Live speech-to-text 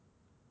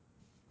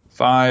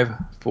5,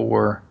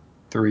 4,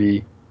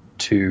 3,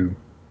 2.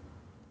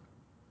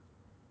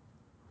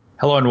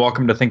 Hello and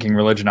welcome to Thinking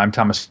Religion. I'm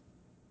Thomas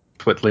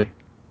Whitley.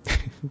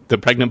 The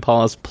pregnant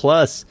pause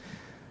plus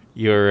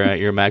your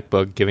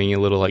MacBook giving you a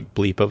little like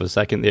bleep of a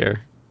second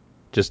there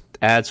just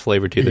adds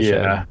flavor to the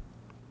show.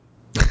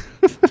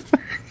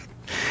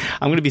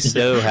 I'm going to be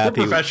so happy.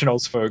 We're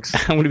professionals, folks.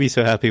 I'm going to be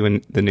so happy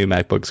when the new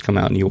MacBooks come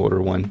out and you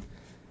order one.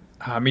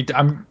 I mean,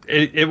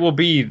 it will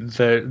be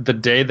the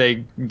day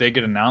they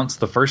get announced.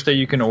 The first day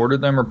you can order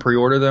them or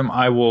pre-order them,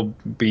 I will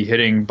be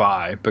hitting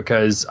buy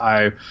because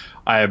I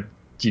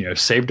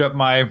saved up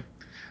my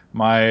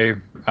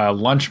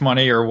lunch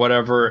money or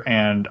whatever,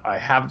 and I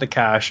have the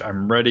cash.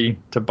 I'm ready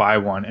to buy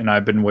one, and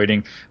I've been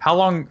waiting. How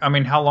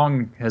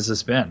long has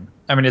this been?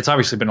 I mean, it's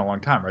obviously been a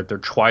long time, right? The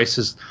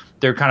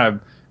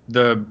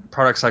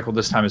product cycle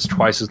this time is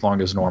twice as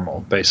long as normal,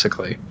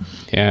 basically.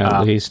 Yeah,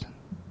 at least.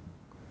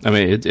 I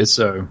mean,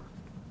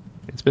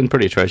 it's been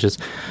pretty atrocious.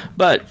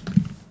 But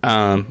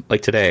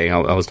like today,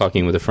 I was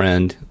talking with a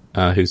friend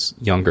who's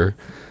younger,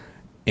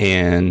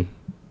 and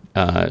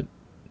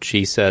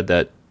she said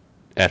that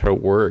at her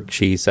work,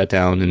 she sat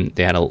down and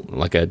they had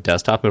a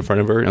desktop in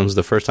front of her, and it was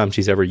the first time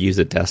she's ever used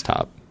a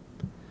desktop.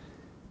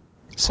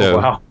 So,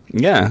 wow.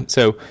 Yeah.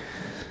 So,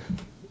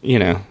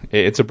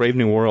 it's a brave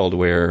new world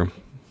where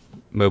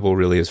mobile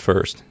really is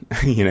first,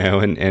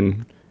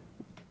 and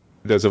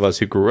those of us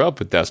who grew up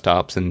with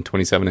desktops and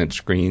 27-inch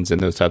screens and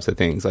those types of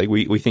things, like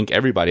we think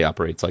everybody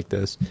operates like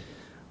this.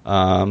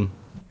 That's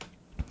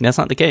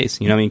not the case.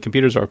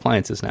 Computers are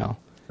appliances now.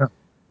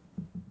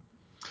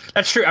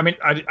 That's true. I mean,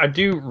 I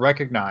do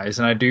recognize,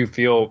 and I do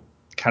feel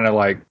kind of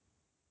like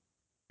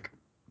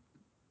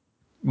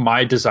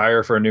my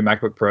desire for a new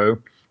MacBook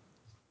Pro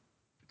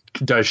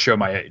does show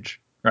my age,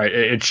 right?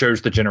 It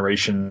shows the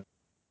generation,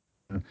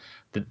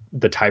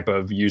 the type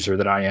of user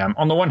that I am.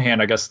 On the one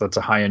hand, I guess that's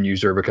a high-end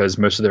user because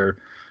most of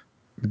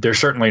they're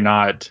certainly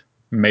not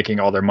making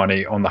all their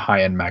money on the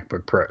high-end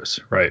MacBook Pros,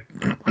 right?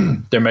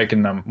 They're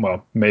making them,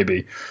 well,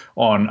 maybe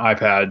on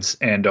iPads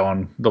and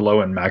on the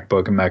low-end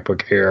MacBook and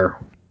MacBook Air.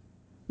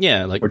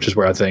 Yeah, which is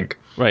where I think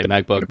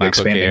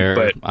MacBook Air,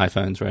 but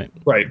iPhones, right?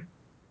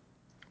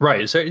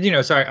 Right.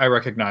 So so I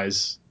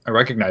recognize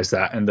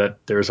that, and that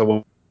there's a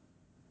way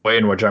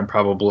in which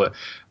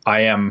I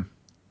am,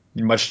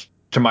 much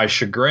to my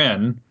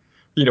chagrin,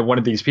 one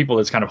of these people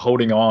that's kind of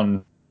holding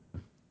on,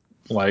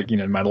 like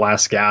my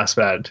last gasp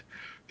at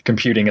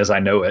computing as I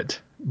know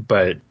it.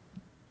 But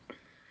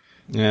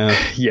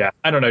yeah,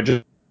 I don't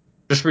know.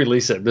 Just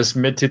release it. This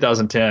mid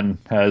 2010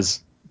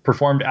 has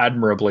performed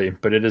admirably,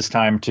 but it is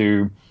time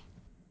to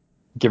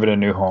give it a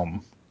new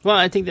home. Well,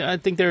 I think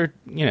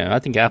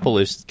Apple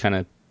is kind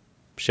of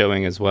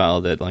showing as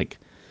well that like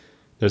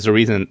there's a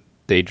reason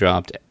they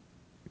dropped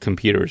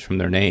computers from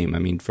their name. I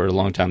mean, for a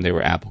long time they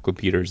were Apple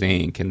Computers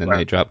Inc., and then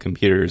they dropped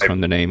computers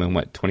from the name in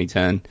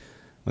 2010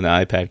 when the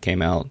iPad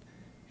came out,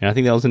 and I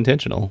think that was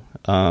intentional.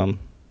 And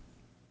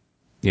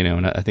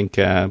I think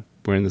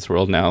we're in this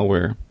world now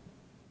where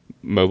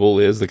mobile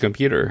is the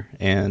computer,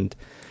 and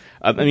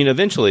I mean,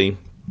 eventually.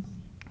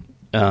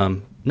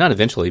 Not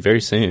eventually,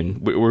 very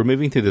soon. We're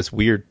moving through this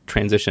weird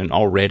transition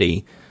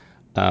already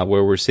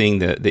where we're seeing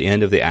the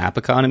end of the app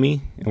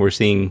economy, and we're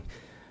seeing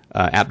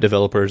app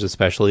developers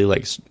especially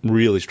like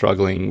really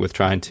struggling with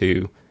trying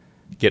to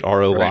get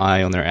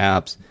ROI on their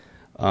apps.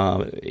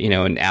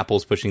 And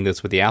Apple's pushing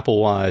this with the Apple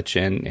Watch,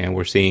 and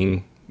we're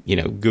seeing,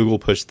 Google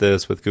push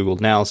this with Google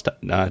Now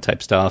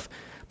type stuff,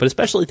 but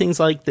especially things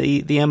like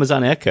the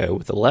Amazon Echo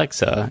with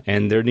Alexa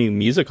and their new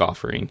music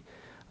offering.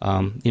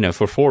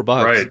 For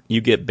 $4, you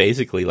get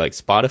basically like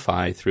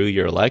Spotify through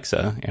your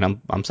Alexa,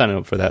 and I'm signing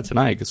up for that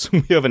tonight because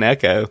we have an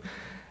Echo.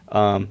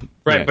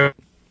 But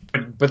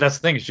that's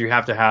the thing is you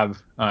have to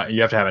have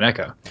an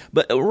Echo.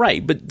 But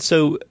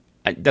so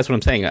that's what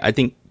I'm saying. I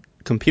think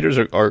computers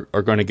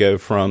are going to go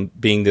from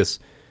being this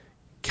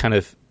kind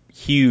of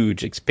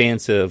huge,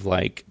 expansive,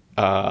 like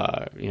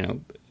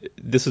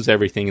this is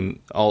everything, and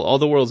all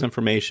the world's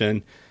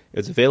information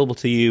is available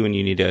to you, and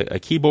you need a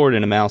keyboard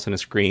and a mouse and a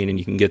screen, and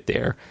you can get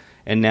there.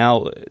 And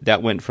now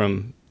that went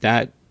from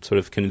that sort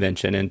of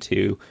convention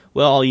into,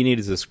 well, all you need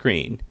is a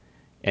screen.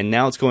 And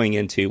now it's going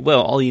into,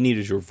 well, all you need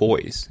is your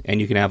voice, and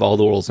you can have all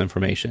the world's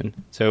information.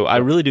 So I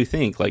really do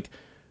think, like,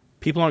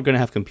 people aren't going to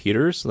have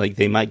computers. Like,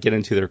 they might get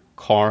into their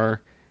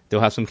car.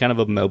 They'll have some kind of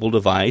a mobile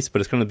device,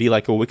 but it's going to be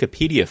like a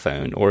Wikipedia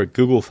phone or a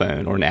Google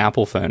phone or an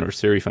Apple phone or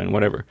Siri phone,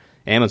 whatever,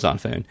 Amazon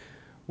phone,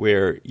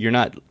 where you're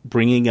not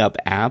bringing up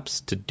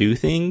apps to do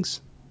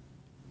things.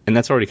 And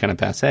that's already kind of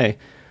passé.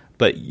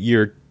 But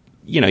you're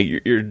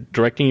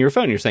directing your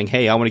phone. You're saying,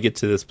 hey, I want to get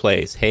to this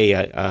place. Hey,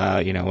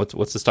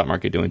 what's the stock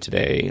market doing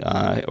today?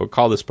 Or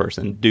call this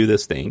person, do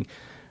this thing,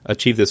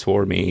 achieve this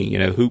for me.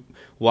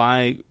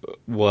 Why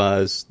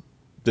was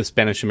the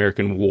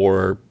Spanish-American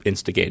War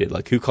instigated?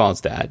 Like, who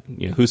caused that?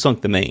 Who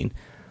sunk the Maine?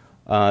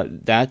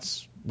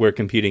 That's where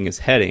computing is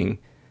heading,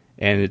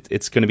 and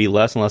it's going to be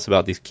less and less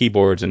about these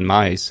keyboards and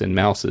mice and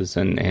mouses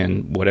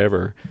and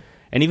whatever,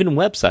 and even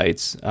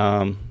websites.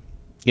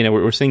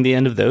 We're seeing the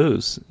end of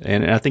those,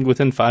 and I think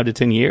within 5 to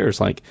 10 years,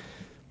 like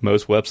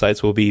most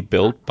websites will be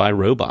built by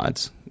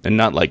robots, and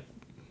not like,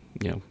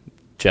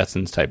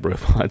 Jetsons type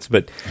robots,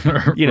 but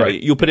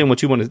Right. you'll put in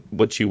what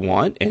you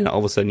want, and all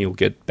of a sudden you'll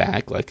get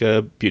back like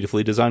a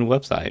beautifully designed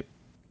website,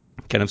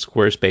 kind of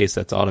Squarespace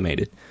that's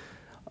automated.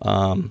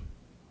 And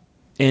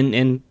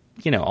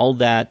all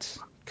that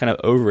kind of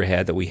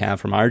overhead that we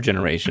have from our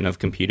generation of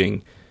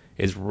computing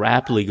is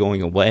rapidly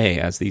going away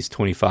as these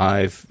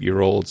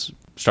 25-year-olds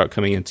start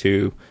coming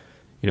into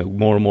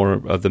more and more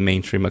of the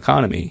mainstream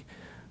economy.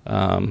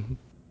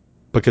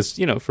 Because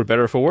for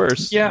better or for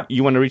worse, Yeah.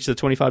 you want to reach the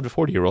 25 to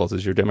 40-year-olds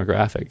as your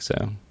demographic.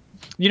 So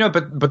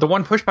But the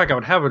one pushback I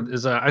would have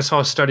is I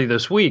saw a study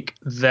this week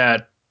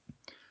that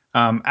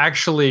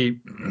actually,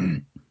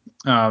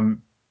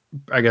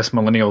 I guess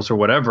millennials or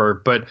whatever,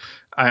 but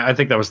I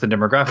think that was the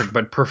demographic,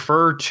 but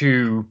prefer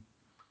to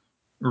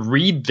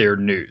read their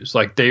news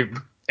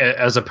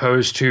as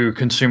opposed to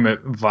consume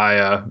it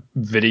via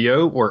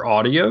video or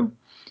audio.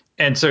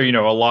 And so, a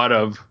lot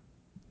of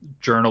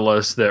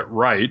journalists that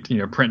write,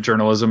 print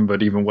journalism,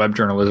 but even web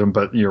journalism,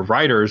 but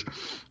writers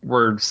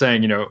were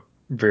saying,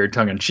 very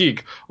tongue in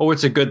cheek, oh,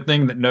 it's a good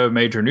thing that no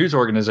major news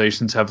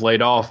organizations have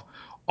laid off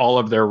all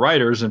of their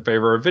writers in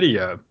favor of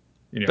video.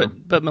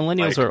 But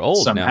millennials are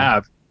old some now.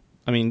 have.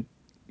 I mean,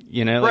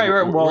 Right.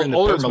 we're in the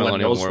Older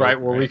post-millennial millennials, world, right,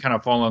 where we kind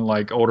of fall in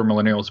like older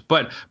millennials.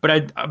 But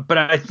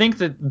I think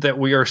that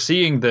we are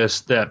seeing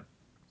this that.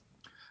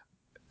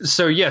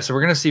 So yes,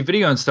 we're going to see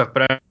video and stuff,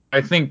 but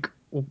I think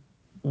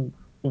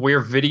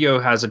where video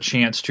has a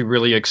chance to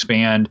really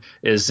expand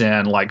is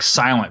in like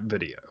silent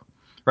video,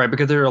 right?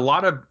 Because there are a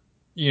lot of,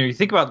 you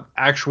think about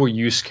actual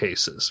use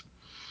cases.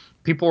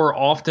 People are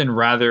often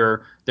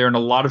they're in a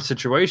lot of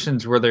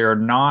situations where they are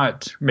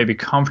not maybe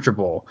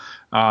comfortable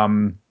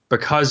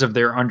because of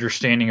their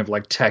understanding of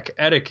like tech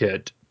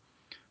etiquette,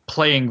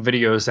 playing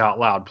videos out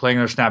loud, playing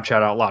their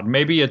Snapchat out loud.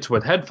 Maybe it's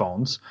with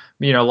headphones.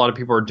 A lot of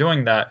people are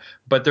doing that,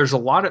 but there's a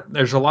lot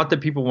that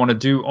people want to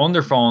do on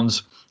their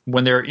phones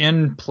when they're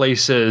in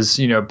places,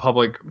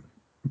 public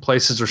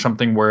places or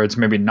something where it's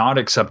maybe not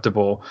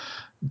acceptable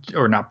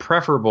or not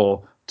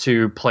preferable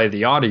to play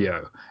the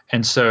audio.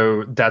 And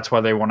so that's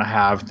why they want to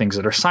have things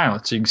that are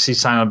silent. So you can see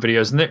silent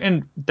videos,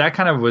 and that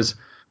kind of was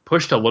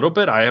pushed a little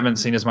bit. I haven't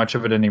seen as much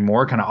of it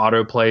anymore, kind of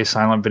autoplay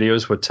silent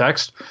videos with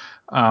text.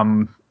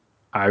 I'm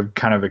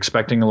kind of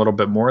expecting a little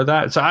bit more of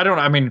that. So I don't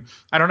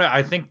know.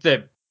 I think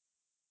that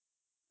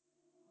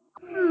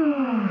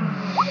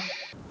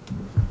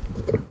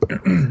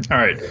all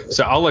right.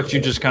 So I'll let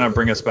you just kind of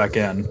bring us back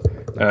in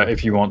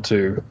if you want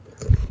to,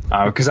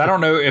 because I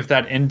don't know if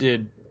that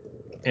ended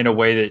in a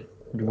way that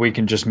we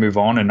can just move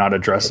on and not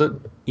address it.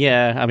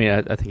 Yeah, I mean,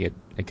 I think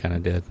it kind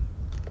of did.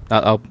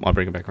 I'll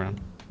bring it back around.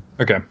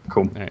 Okay,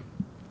 cool. All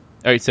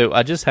right. So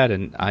I just had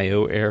an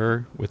I/O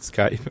error with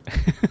Skype.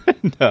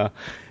 And,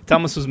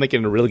 Thomas was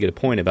making a really good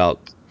point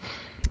about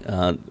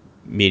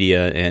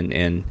media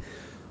and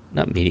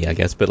not media, I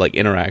guess, but like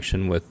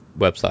interaction with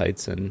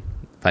websites and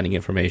finding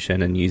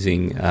information and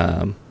using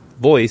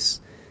voice.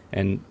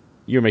 And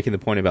you're making the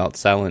point about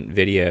silent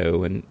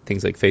video and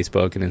things like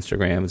Facebook and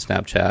Instagram and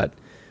Snapchat,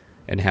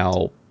 and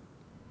how,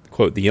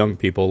 quote, the young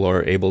people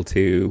are able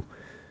to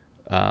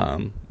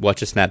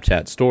watch a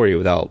Snapchat story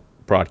without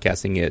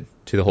broadcasting it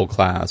to the whole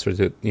class or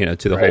to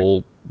the Right.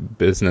 whole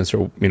business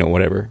or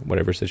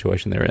whatever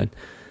situation they're in.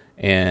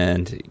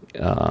 And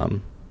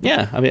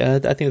yeah, I mean, I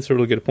think it's a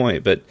really good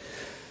point, but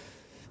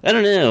I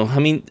don't know. I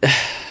mean,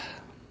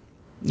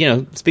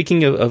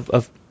 speaking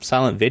of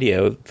silent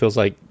video, it feels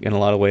like in a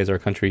lot of ways our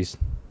country's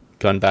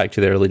gone back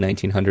to the early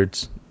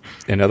 1900s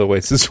in other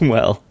ways as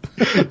well.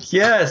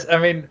 Yes, I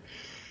mean,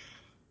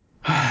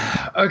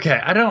 okay,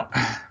 I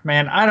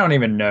don't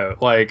even know.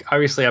 Like,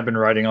 obviously, I've been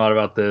writing a lot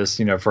about this.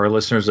 For our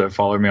listeners that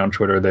follow me on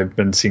Twitter, they've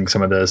been seeing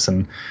some of this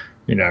and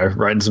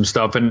writing some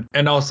stuff,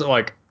 and also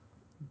like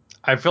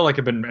I feel like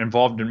I've been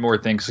involved in more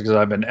things because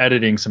I've been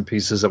editing some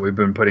pieces that we've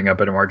been putting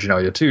up at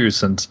Marginalia too,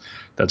 since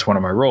that's one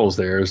of my roles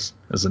there as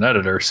an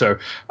editor. So,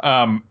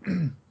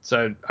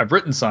 so I've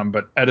written some,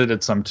 but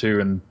edited some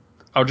too, and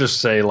I'll just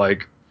say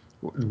like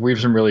we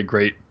have some really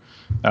great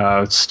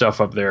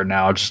stuff up there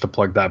now, just to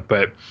plug that.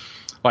 But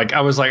like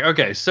I was like,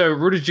 okay, so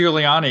Rudy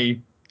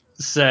Giuliani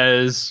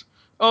says,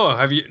 oh,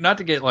 have you, not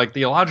to get like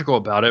theological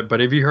about it,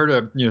 but have you heard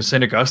of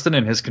St. Augustine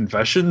and his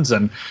Confessions,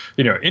 and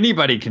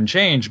anybody can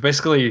change,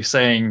 basically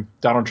saying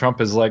Donald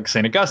Trump is like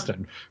St.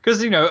 Augustine,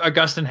 because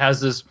Augustine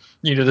has this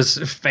this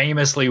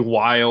famously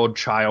wild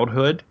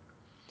childhood,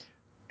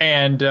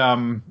 and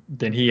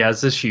then he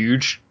has this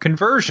huge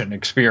conversion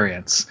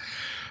experience.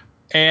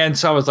 And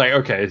so I was like,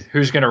 okay,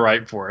 who's going to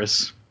write for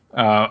us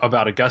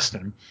about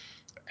Augustine?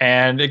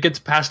 And it gets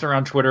passed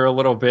around Twitter a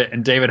little bit,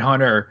 and David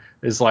Hunter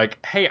is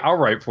like, hey, I'll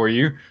write for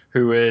you,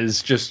 who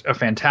is just a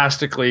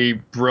fantastically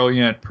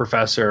brilliant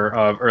professor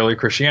of early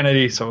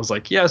Christianity. So I was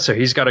like, yeah, so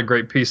he's got a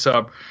great piece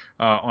up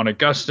on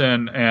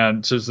Augustine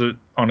and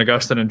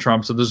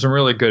Trump. So there's some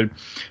really good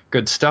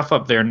stuff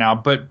up there now.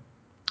 But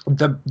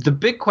the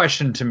big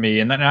question to me,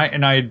 and then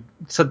I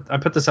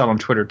put this out on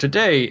Twitter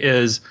today,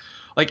 is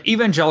like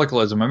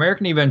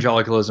American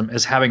evangelicalism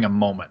is having a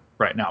moment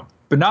right now.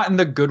 but not in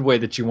the good way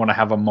that you want to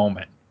have a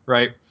moment,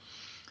 right?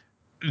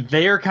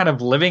 They are kind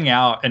of living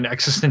out an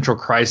existential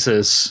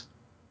crisis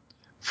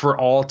for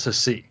all to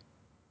see.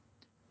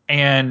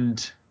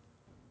 And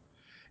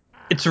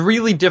it's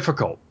really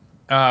difficult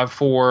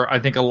for, I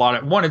think,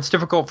 it's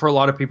difficult for a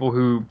lot of people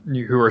who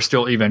are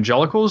still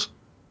evangelicals.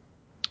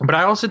 But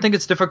I also think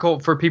it's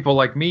difficult for people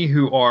like me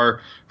who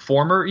are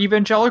former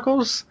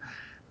evangelicals.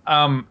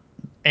 And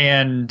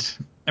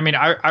I mean,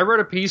 I wrote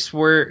a piece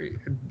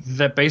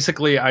that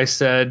basically I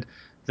said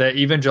that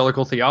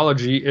evangelical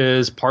theology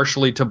is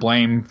partially to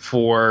blame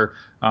for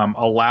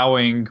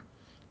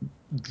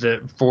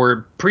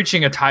for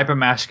preaching a type of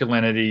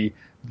masculinity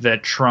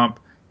that Trump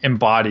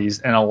embodies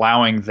and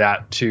allowing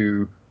that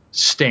to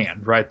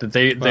stand, right? That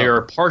they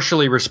are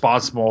partially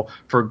responsible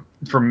for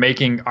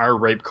making our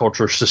rape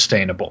culture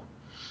sustainable.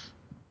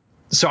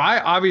 So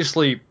I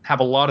obviously have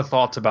a lot of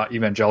thoughts about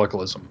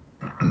evangelicalism.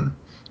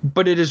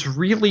 But it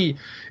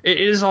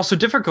is also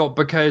difficult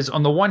because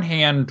on the one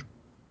hand,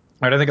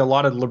 right, I think a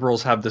lot of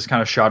liberals have this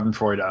kind of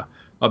schadenfreude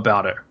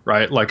about it,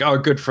 right? Like, oh,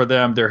 good for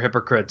them, they're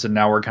hypocrites, and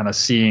now we're kind of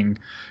seeing,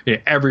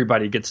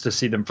 everybody gets to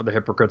see them for the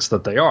hypocrites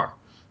that they are.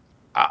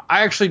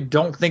 I actually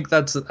don't think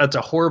that's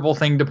a horrible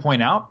thing to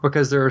point out,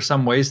 because there are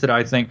some ways that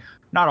I think,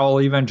 not all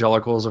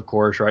evangelicals, of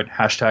course, right?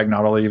 Hashtag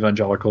not all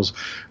evangelicals.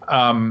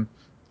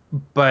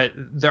 But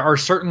there are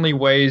certainly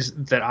ways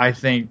that I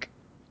think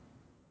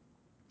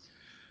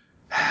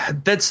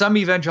that some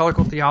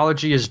evangelical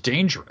theology is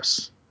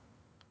dangerous.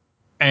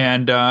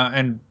 And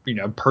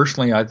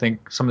personally, I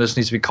think some of this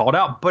needs to be called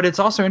out. But it's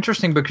also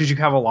interesting because you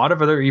have a lot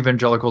of other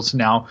evangelicals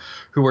now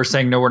who are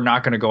saying, no, we're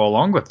not going to go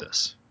along with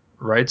this.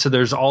 Right. So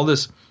there's all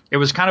this. It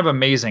was kind of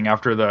amazing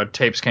after the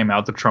tapes came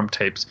out, the Trump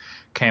tapes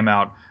came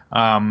out,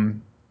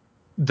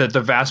 that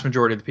the vast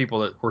majority of the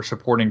people that were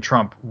supporting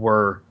Trump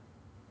were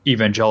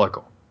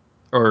evangelical,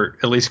 or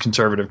at least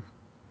conservative,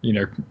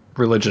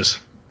 religious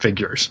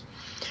figures.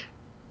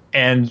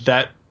 And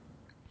that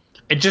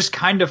it just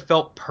kind of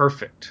felt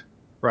perfect,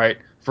 right,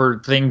 for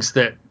things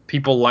that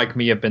people like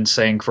me have been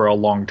saying for a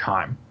long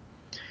time.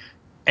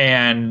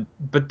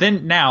 But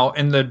then now,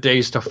 in the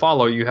days to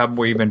follow, you have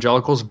more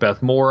evangelicals.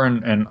 Beth Moore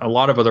and a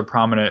lot of other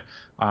prominent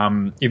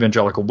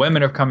evangelical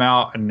women have come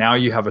out, and now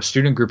you have a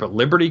student group at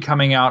Liberty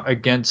coming out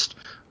against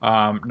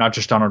not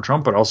just Donald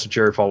Trump, but also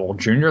Jerry Falwell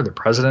Jr., the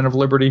president of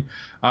Liberty.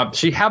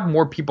 So you have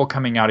more people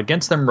coming out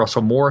against them.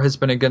 Russell Moore has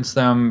been against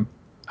them,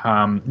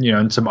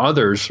 and some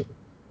others.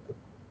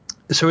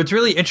 So it's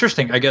really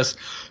interesting, I guess,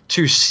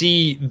 to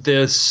see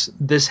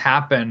this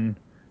happen.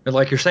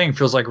 Like you're saying,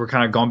 feels like we're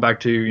kind of going back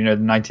to the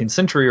 19th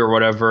century or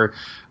whatever.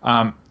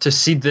 To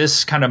see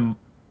this kind of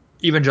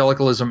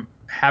evangelicalism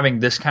having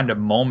this kind of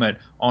moment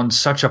on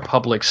such a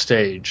public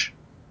stage.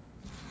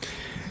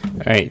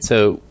 All right,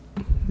 so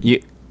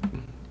you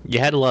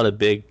had a lot of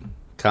big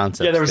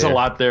concepts. Yeah, there was a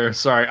lot there.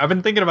 Sorry, I've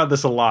been thinking about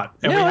this a lot,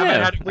 and we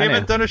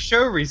haven't done a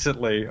show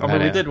recently. I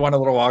mean, we did one a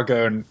little while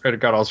ago, and it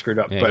got all screwed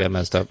up. Yeah, it got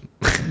messed up.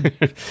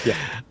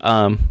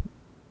 Yeah.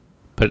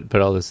 Put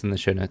all this in the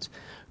show notes.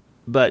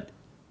 But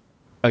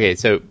okay,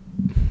 so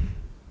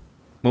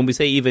when we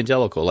say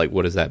evangelical, like,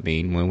 what does that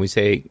mean? When we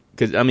say,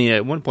 because I mean,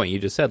 at one point you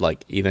just said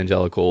like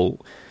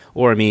evangelical,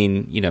 or I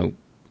mean,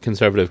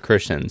 conservative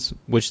Christians,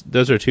 which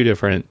those are two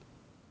different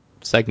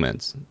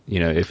segments.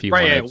 If you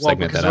want to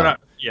segment that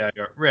out.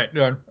 Right.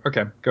 No,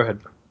 okay, go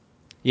ahead.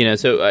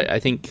 So I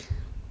think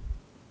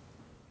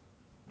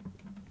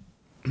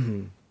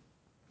I'm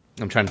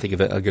trying to think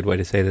of a good way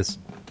to say this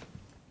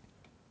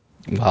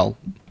while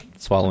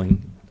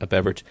swallowing a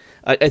beverage.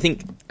 I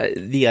think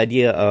the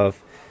idea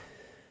of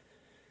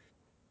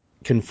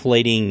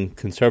conflating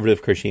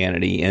conservative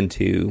Christianity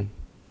into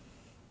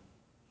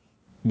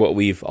what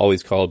we've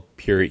always called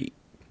pure,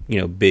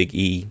 big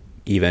E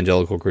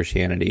evangelical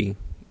Christianity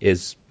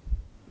is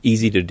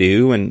easy to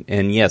do,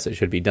 and yes, it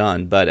should be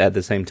done. But at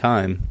the same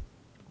time,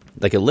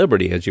 like at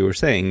Liberty, as you were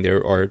saying,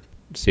 there are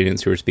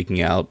students who are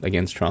speaking out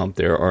against Trump.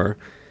 There are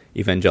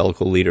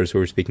evangelical leaders who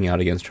are speaking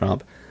out against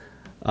Trump.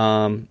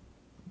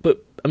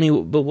 But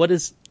what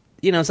is,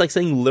 it's like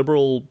saying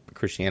liberal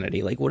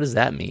Christianity. Like, what does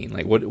that mean?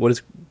 Like, what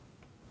does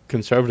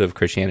conservative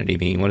Christianity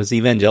mean? What does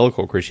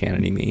evangelical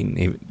Christianity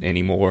mean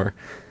anymore?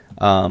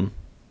 I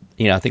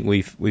think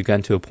we've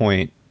gotten to a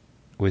point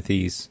with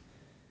these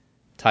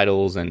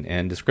titles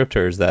and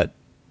descriptors that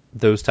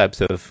those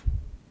types of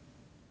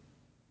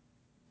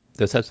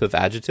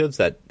adjectives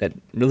that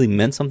really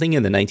meant something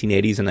in the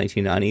 1980s and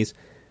 1990s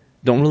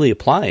don't really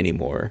apply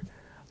anymore.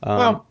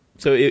 So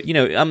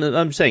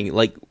I'm saying,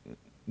 like,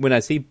 when I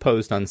see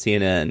posts on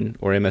CNN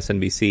or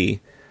MSNBC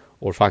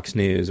or Fox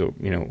News or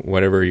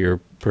whatever your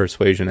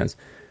persuasion is,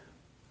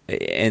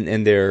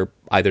 and they're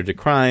either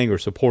decrying or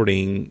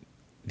supporting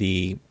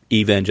the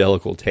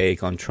evangelical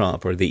take on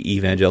Trump or the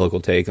evangelical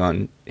take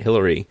on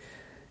Hillary,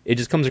 it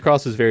just comes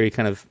across as very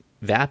kind of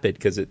vapid,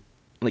 because it,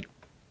 like,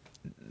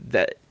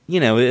 that,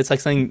 it's like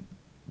saying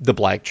the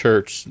black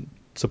church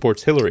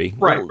supports Hillary.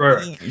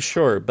 Right.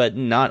 Sure, but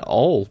not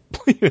all.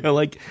 Okay.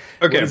 What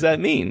does that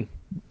mean?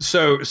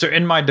 So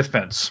in my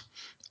defense,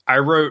 I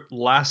wrote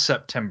last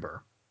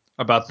September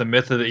about the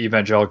myth of the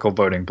evangelical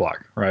voting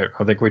bloc, right?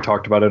 I think we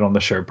talked about it on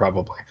the show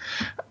probably.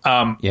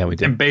 Yeah, we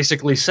did. And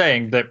basically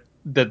saying that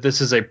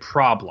this is a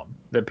problem,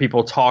 that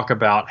people talk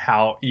about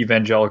how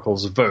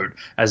evangelicals vote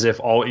as if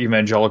all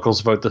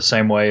evangelicals vote the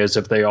same way, as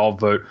if they all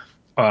vote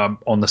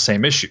on the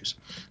same issues,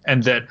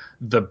 and that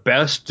the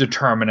best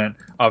determinant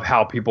of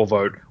how people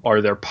vote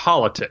are their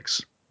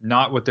politics,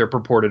 not what their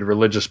purported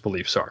religious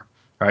beliefs are,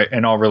 right?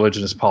 And all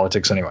religion is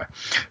politics anyway.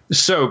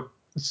 So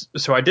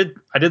I did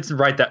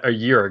write that a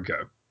year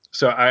ago.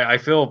 So I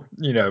feel,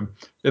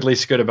 at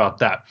least good about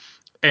that.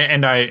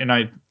 And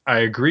I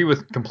agree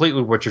with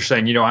completely what you're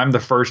saying. I'm the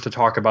first to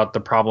talk about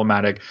the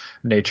problematic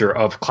nature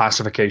of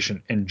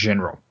classification in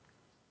general.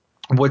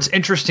 What's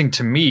interesting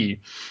to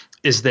me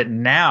is that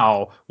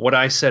now what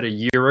I said a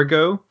year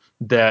ago,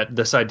 that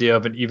this idea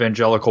of an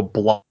evangelical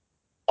bloc,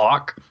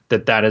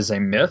 that is a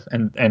myth,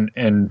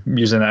 and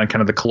using that in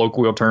kind of the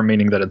colloquial term,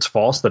 meaning that it's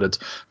false, that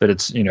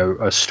it's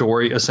a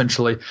story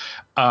essentially,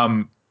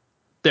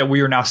 that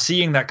we are now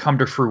seeing that come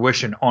to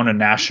fruition on a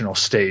national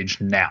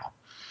stage now,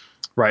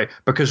 right?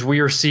 Because we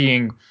are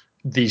seeing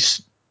the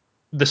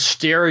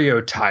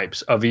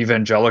stereotypes of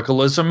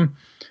evangelicalism,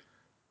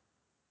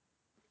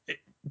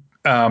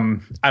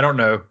 I don't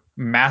know,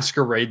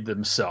 masquerade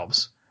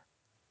themselves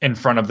in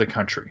front of the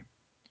country,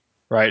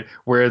 right?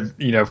 Where,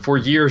 for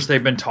years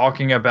they've been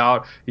talking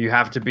about you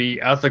have to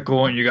be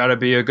ethical and you got to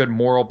be a good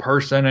moral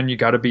person and you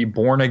got to be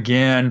born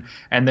again.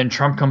 And then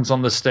Trump comes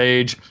on the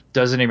stage,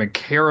 doesn't even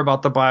care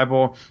about the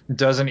Bible,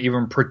 doesn't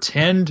even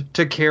pretend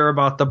to care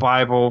about the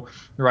Bible,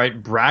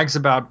 right? Brags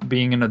about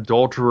being an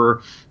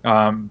adulterer,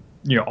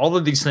 all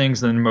of these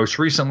things. And then most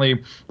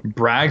recently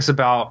brags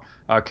about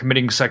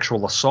committing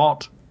sexual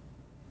assault.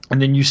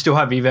 And then you still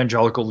have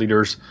evangelical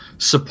leaders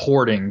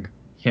supporting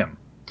him.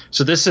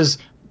 So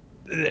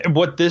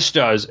what this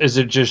does is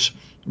it just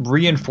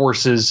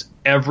reinforces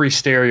every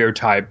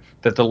stereotype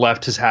that the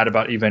left has had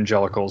about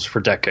evangelicals for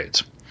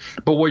decades.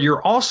 But what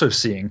you're also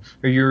seeing,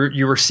 or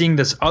you are seeing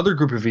this other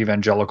group of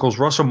evangelicals,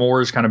 Russell Moore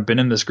has kind of been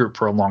in this group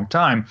for a long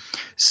time,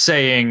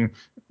 saying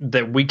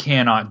that we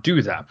cannot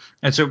do that.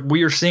 And so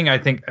we are seeing, I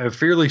think, a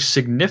fairly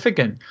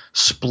significant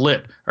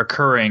split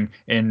occurring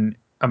in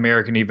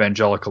American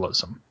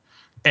evangelicalism.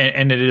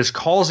 And it is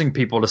causing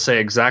people to say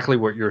exactly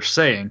what you're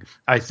saying,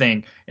 I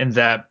think, in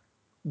that,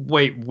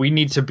 wait, we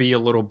need to be a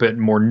little bit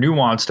more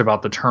nuanced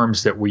about the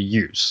terms that we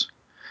use,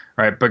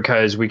 right?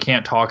 Because we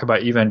can't talk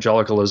about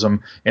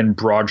evangelicalism in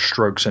broad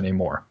strokes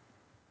anymore.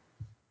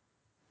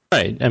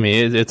 Right. I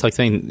mean, it's like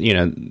saying,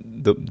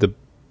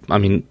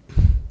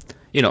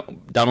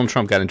 Donald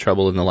Trump got in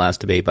trouble in the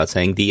last debate about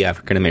saying the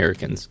African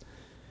Americans.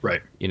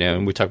 Right.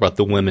 And we talk about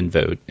the women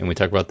vote and we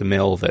talk about the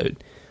male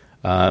vote.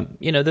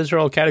 Those are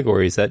all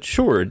categories that,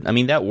 sure, I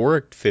mean, that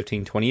worked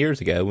 15, 20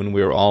 years ago when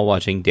we were all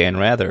watching Dan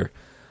Rather,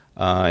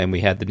 and we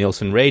had the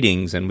Nielsen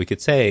ratings, and we could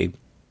say,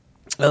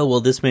 oh, well,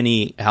 this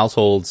many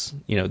households,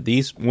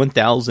 these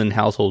 1,000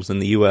 households in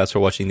the U.S. are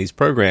watching these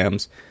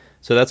programs,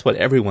 so that's what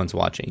everyone's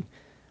watching.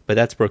 But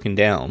that's broken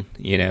down,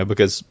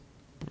 because,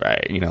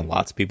 right,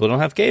 lots of people don't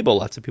have cable,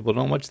 lots of people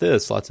don't watch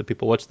this, lots of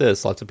people watch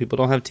this, lots of people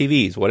don't have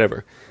TVs,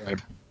 whatever.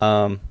 Right.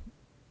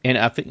 And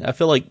I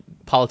feel like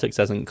politics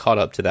hasn't caught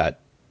up to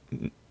that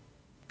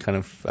kind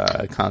of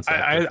concept.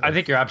 I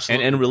think you're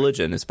absolutely and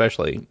religion,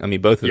 especially. I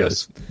mean, both of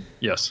those.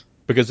 Yes.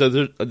 Because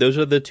those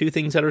are the two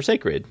things that are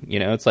sacred.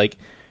 It's like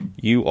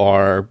you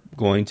are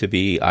going to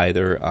be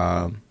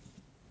either,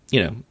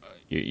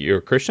 you're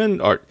a Christian,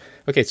 or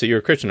okay, so you're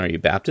a Christian. Are you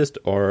Baptist,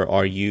 or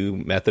are you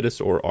Methodist,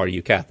 or are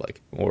you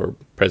Catholic, or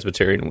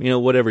Presbyterian?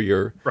 Whatever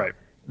your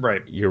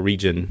your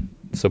region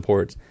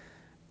supports.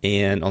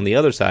 And on the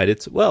other side,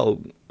 it's,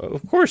 well,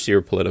 of course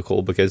you're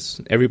political because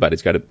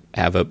everybody's got to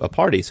have a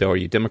party. So are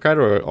you Democrat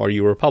or are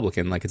you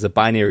Republican? Like, it's a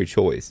binary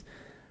choice.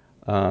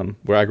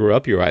 Where I grew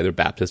up, you're either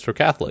Baptist or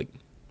Catholic.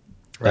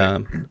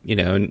 Right.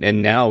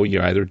 And now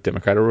you're either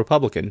Democrat or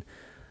Republican.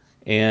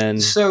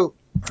 And so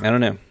I don't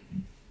know.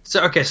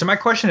 So my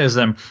question is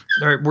then,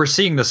 we're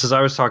seeing this, as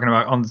I was talking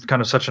about, on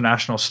kind of such a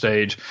national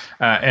stage,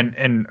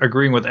 and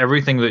agreeing with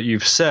everything that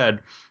you've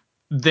said.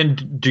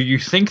 Then do you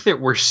think that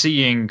we're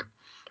seeing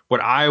what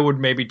I would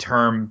maybe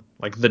term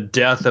like the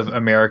death of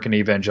American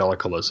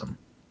evangelicalism,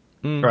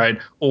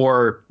 right?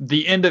 Or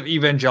the end of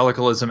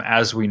evangelicalism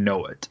as we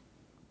know it?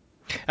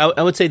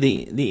 I would say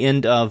the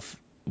end of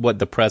what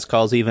the press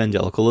calls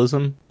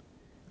evangelicalism,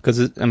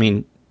 because, I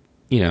mean,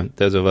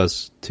 those of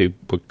us who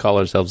would call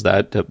ourselves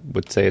that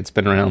would say it's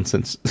been around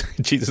since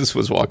Jesus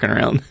was walking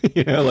around.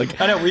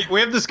 I know we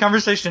have this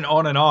conversation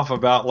on and off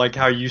about like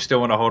how you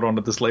still want to hold on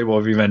to this label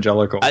of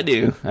evangelical. I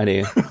do.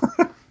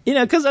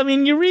 Because, I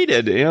mean, you read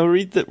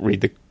it,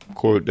 read the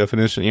quote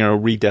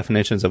definition, read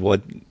definitions of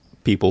what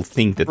people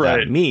think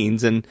that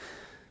means. And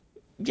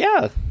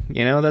yeah,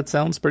 that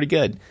sounds pretty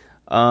good.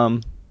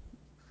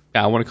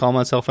 I want to call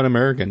myself an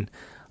American.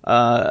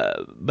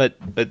 But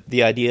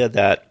the idea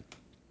that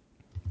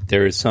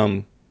there is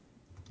some,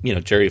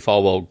 Jerry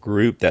Falwell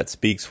group that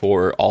speaks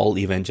for all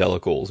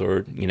evangelicals,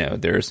 or,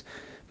 there's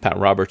Pat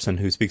Robertson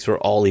who speaks for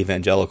all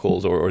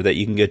evangelicals, or that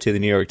you can go to the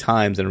New York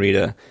Times and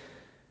read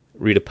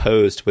read a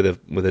post with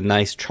a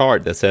nice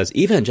chart that says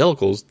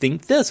evangelicals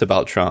think this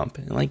about Trump.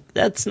 And like,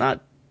 that's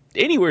not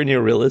anywhere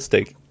near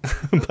realistic.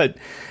 But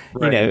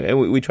Right.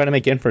 and we try to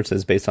make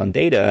inferences based on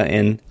data,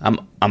 and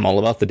I'm all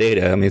about the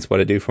data. I mean, it's what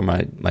I do for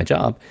my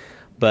job.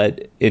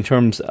 But in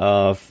terms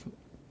of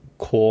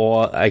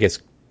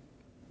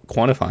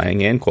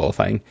quantifying and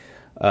qualifying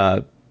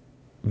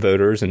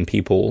voters and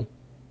people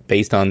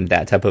based on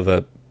that type of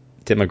a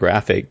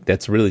demographic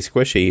that's really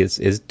squishy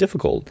is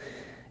difficult.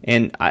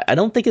 And I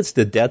don't think it's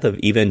the death of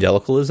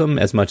evangelicalism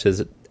as much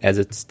as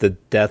it's the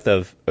death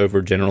of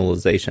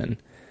overgeneralization.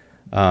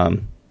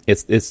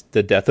 It's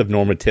the death of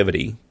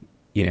normativity.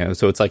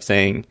 So it's like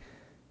saying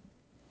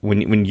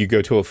when you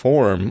go to a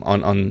forum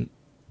on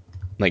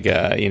like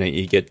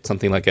you get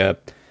something like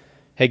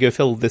hey, go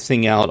fill this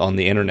thing out on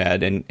the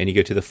internet, and you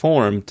go to the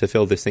forum to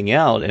fill this thing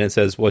out, and it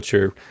says what's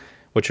your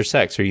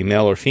sex? Are you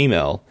male or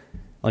female?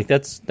 Like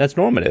that's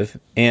normative.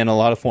 And a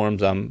lot of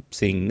forums I'm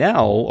seeing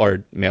now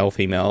are male,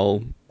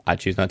 female. I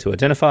choose not to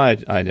identify.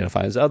 I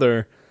identify as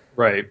other.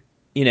 Right.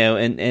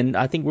 And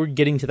I think we're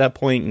getting to that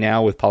point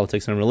now with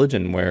politics and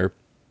religion where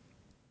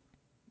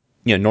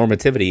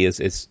normativity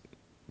is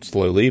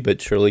slowly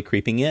but surely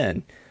creeping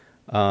in.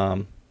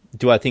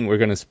 Do I think we're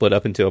going to split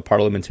up into a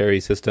parliamentary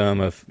system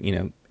of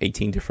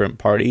 18 different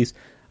parties?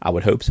 I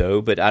would hope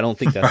so, but I don't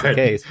think that's the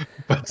case.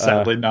 But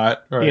sadly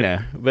not.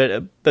 Right.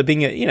 But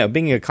being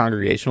a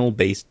congregational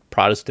based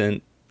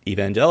Protestant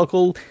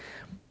evangelical,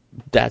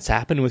 that's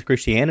happened with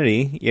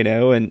Christianity,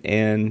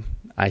 and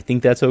I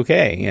think that's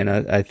okay. And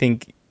I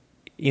think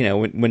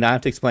when I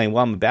have to explain,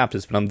 well, I'm a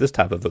Baptist, but I'm this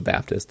type of a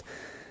Baptist,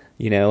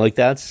 like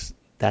that's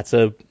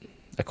a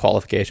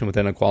qualification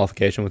within a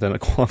qualification within a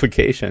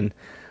qualification.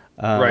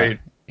 Right.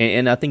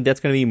 And I think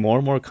that's going to be more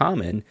and more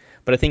common.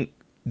 But I think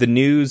the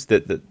news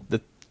that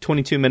the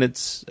 22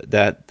 minutes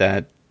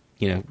that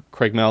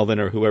Craig Melvin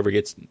or whoever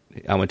gets,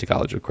 I went to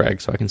college with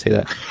Craig, so I can say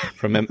that,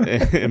 from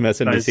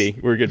MSNBC. Nice.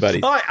 We're good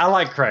buddies. I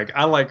like Craig.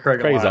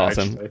 Craig's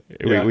awesome.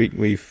 Yeah.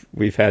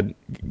 We've had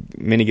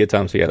many good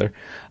times together.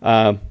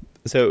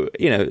 So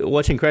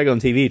watching Craig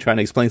on TV trying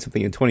to explain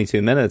something in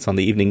 22 minutes on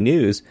the evening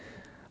news,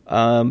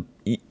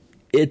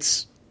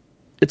 it's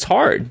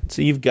hard.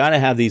 So you've got to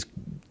have these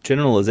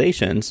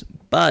generalizations,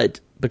 but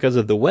because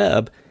of the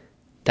web,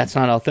 that's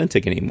not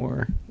authentic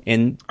anymore,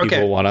 and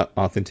people want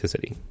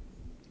authenticity.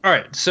 All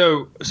right,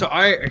 so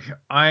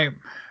I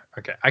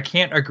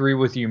can't agree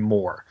with you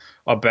more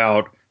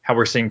about how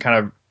we're seeing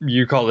kind of,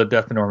 you call it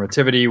death of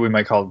normativity, we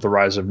might call it the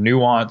rise of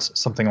nuance,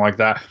 something like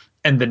that,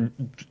 and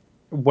then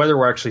whether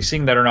we're actually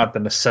seeing that or not, the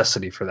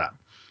necessity for that.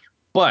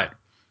 But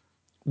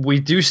we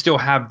do still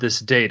have this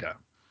data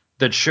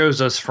that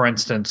shows us, for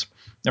instance,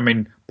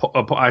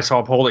 I saw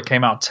a poll that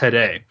came out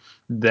today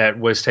that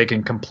was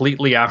taken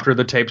completely after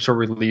the tapes were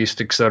released,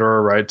 et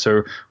cetera, right?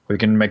 So we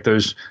can make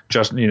those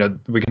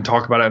we can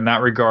talk about it in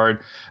that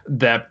regard,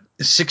 that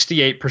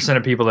 68%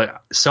 of people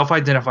that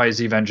self-identify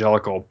as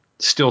evangelical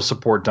still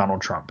support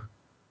Donald Trump.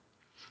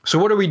 So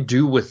what do we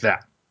do with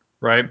that,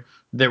 right?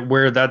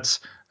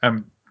 That's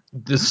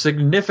the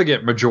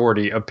significant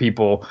majority of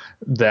people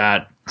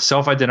that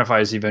self-identify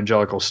as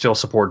evangelical still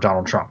support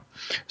Donald Trump.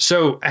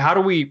 So how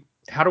do we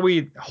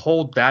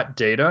hold that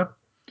data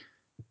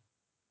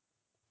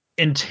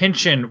in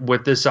tension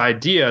with this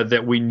idea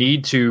that we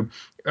need to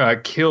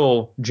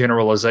kill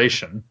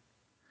generalization,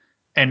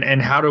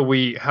 and how do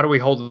we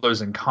hold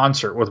those in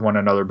concert with one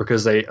another,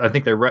 because I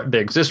think they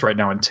exist right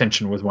now in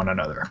tension with one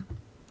another.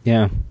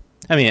 Yeah,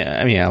 I mean,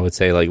 I would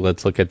say, like,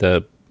 let's look at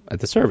the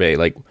survey.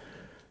 Like,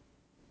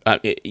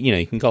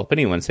 you can call up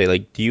anyone and say,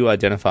 like, do you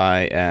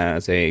identify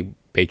as a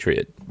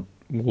patriot?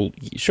 Well,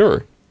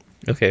 sure.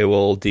 Okay.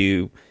 Well, how do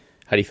you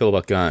feel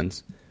about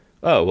guns?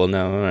 Oh, well,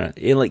 no.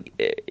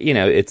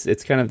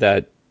 It's kind of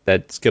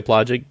that skip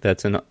logic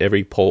that's in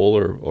every poll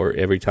or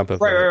every type of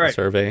right.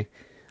 survey.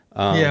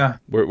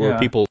 Where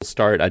people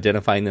start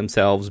identifying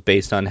themselves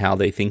based on how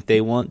they think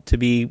they want to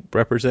be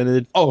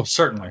represented. Oh,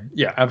 certainly.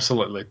 Yeah,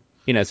 absolutely.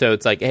 So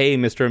it's like, hey,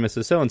 Mr. and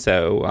Mrs.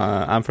 So-and-so,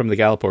 I'm from the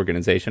Gallup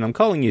organization. I'm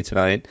calling you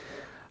tonight.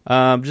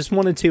 Just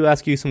wanted to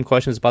ask you some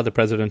questions about the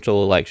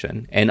presidential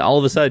election. And all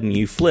of a sudden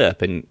you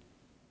flip, and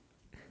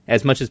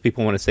as much as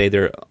people want to say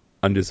they're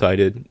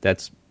undecided,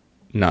 that's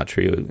not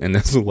true in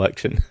this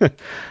election.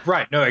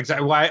 Right. No,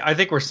 exactly. Well, I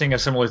think we're seeing a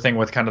similar thing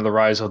with kind of the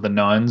rise of the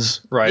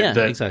nuns, right?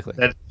 Yeah, exactly.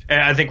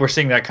 And I think we're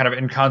seeing that kind of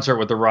in concert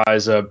with the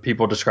rise of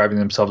people describing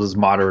themselves as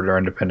moderate or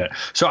independent.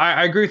 So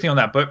I agree with you on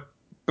that. But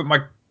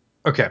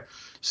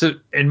so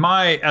in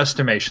my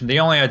estimation, the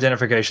only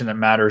identification that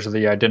matters are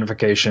the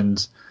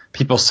identifications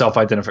people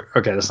self-identify.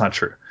 Okay, that's not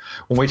true.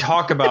 When we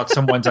talk about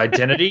someone's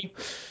identity,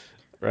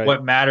 right,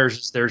 what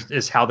matters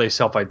is how they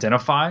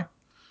self-identify.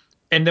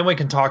 And then we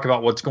can talk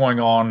about what's going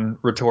on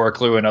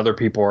rhetorically when other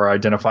people are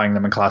identifying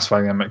them and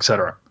classifying them, et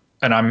cetera.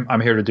 And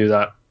I'm here to do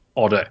that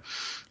all day.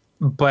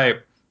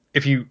 But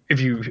if you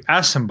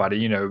ask somebody,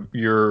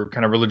 your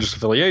kind of religious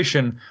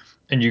affiliation,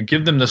 and you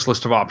give them this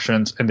list of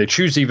options and they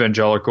choose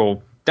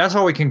evangelical, that's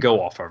all we can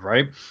go off of,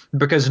 right?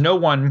 Because no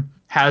one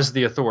has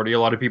the authority. A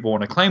lot of people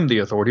want to claim the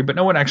authority, but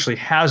no one actually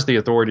has the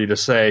authority to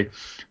say,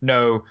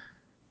 no,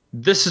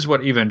 this is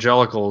what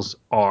evangelicals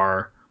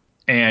are,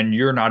 and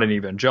you're not an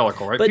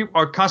evangelical, right? But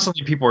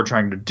People are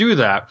trying to do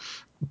that,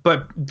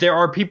 but there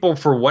are people,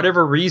 for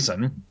whatever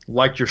reason,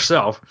 like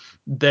yourself,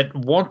 that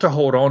want to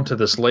hold on to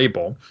this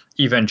label,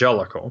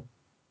 evangelical.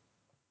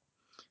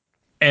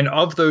 And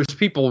of those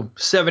people,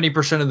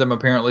 70% of them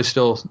apparently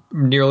still,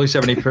 nearly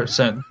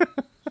 70%,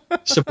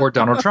 support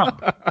Donald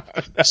Trump.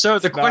 So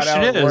the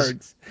question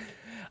is,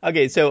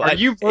 okay, so are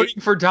you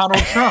voting for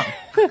Donald Trump?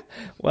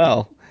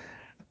 Well,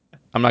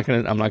 I'm not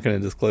gonna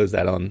disclose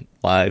that on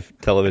live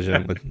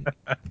television with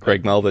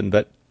Craig Melvin,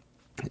 but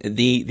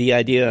the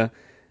idea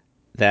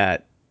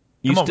that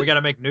Come on, we got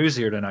to make news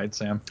here tonight,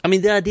 Sam. I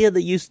mean, the idea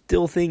that you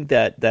still think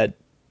that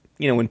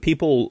when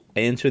people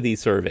answer these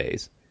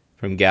surveys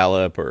from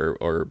Gallup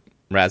or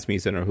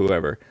Rasmussen or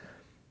whoever,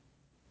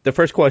 the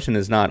first question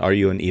is not, are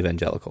you an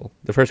evangelical?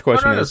 The first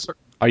question is,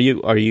 are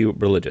you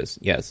religious?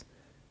 Yes.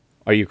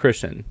 Are you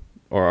Christian?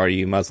 Or are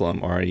you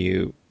Muslim? Or are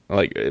you,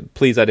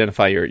 please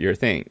identify your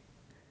thing.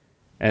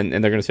 And they're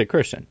going to say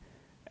Christian.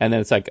 And then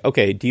it's like,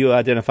 okay, do you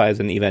identify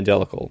as an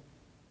evangelical?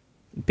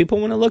 People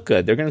want to look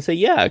good. They're going to say,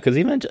 yeah, because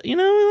I'm an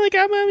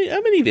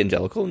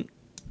evangelical.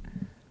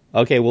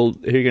 Okay, well,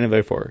 who are you going to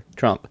vote for?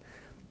 Trump.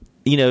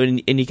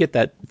 And you get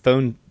that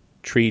phone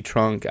tree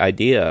trunk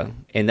idea,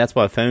 and that's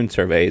why phone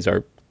surveys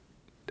are,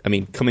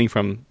 coming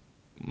from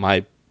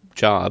my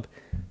job,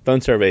 phone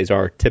surveys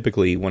are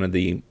typically one of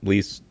the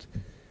least,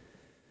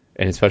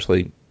 and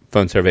especially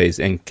phone surveys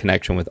in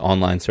connection with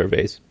online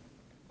surveys,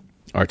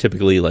 are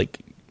typically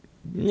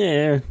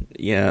yeah,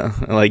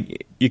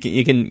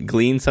 you can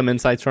glean some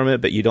insights from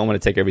it, but you don't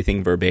want to take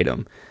everything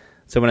verbatim.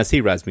 So when I see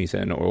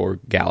Rasmussen or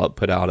Gallup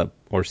put out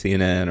or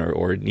CNN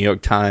or New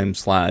York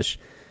Times /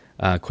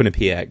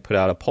 Quinnipiac put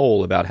out a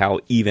poll about how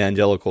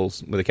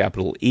evangelicals with a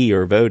capital E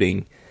are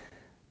voting,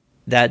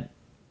 that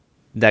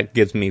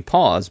gives me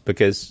pause,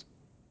 because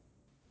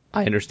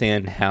I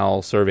understand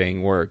how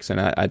surveying works, and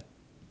I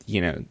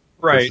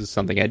Right. This is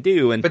something I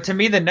do. But to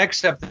me, the next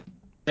step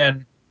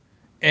then,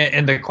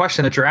 and the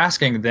question that you're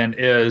asking then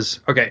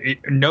is, okay,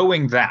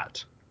 knowing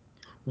that,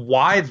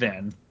 why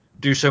then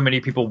do so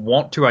many people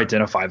want to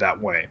identify that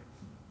way?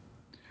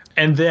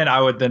 And then I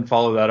would then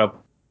follow that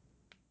up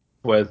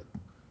with,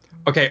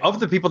 okay, of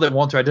the people that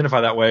want to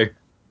identify that way,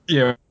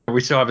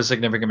 we still have a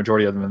significant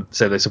majority of them that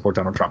say they support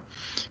Donald Trump,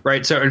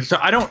 right? So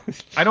I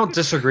don't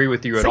disagree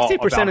with you at all.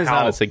 60% is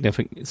not a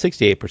significant.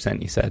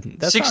 68%, you said.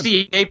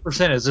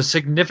 68% is a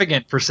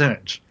significant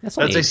percentage. That's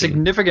a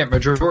significant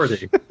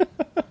majority.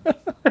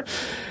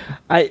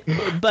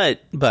 But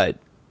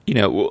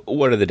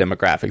what are the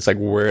demographics? Like,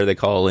 where are they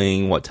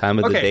calling? What time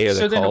of the day are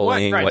they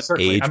calling? What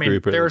age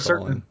group are they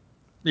calling?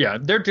 Yeah,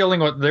 they're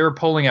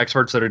polling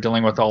experts that are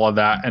dealing with all of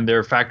that, and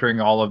they're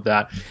factoring all of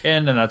that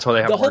in, and that's why they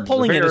have the whole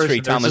polling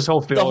industry, Thomas.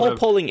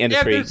 Polling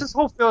industry. Yeah, there's this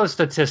whole field of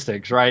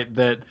statistics, right?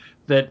 That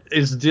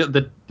is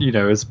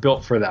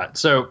built for that.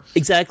 So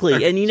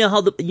exactly, and you know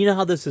how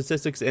the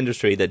statistics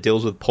industry that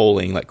deals with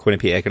polling, like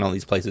Quinnipiac and all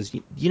these places,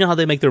 you know how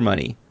they make their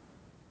money.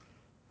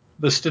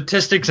 The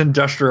statistics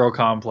industrial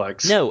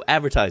complex. No,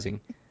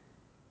 advertising.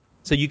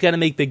 So you got to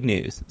make big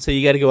news. So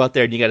you got to go out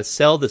there and you got to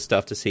sell this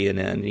stuff to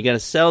CNN. You got to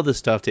sell this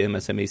stuff to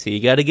MSNBC.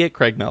 You got to get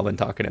Craig Melvin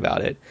talking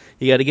about it.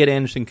 You got to get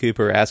Anderson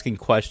Cooper asking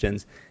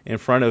questions in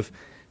front of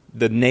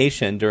the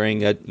nation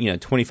during a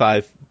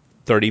 25,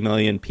 30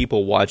 million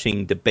people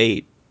watching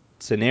debate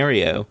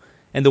scenario.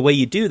 And the way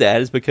you do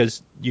that is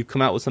because you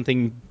come out with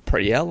something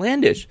pretty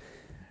outlandish.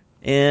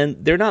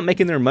 And they're not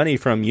making their money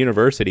from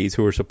universities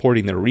who are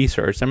supporting their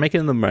research. They're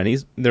making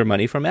their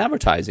money from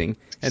advertising.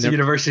 And so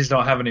universities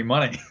don't have any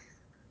money.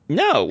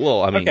 No,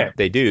 well,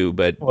 they do,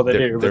 but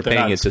they're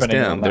paying it to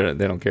STEM.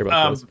 They don't care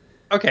about this.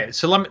 Okay,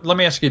 so let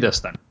me ask you this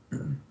then.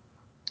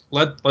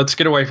 Let's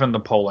get away from the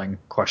polling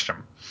question.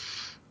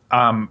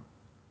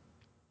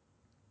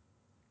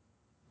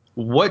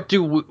 What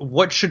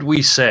should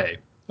we say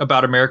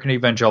about American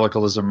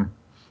evangelicalism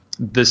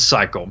this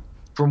cycle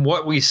from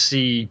what we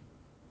see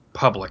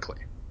publicly?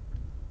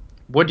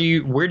 Where do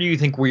you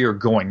think we are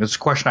going? This is a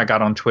question I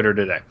got on Twitter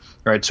today.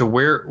 Right. So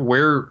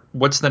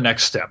what's the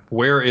next step?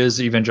 Where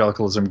is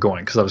evangelicalism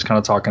going? Because I was kind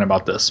of talking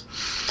about this.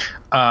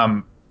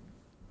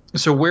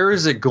 So where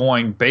is it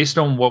going based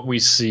on what we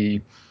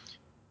see,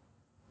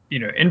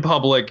 in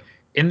public,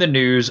 in the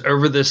news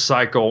over this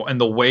cycle,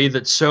 and the way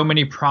that so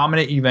many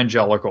prominent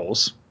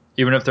evangelicals,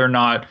 even if they're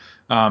not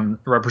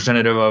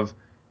representative of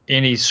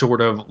any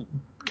sort of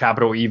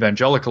capital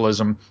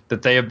evangelicalism,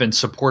 that they have been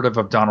supportive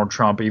of Donald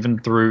Trump, even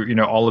through,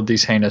 all of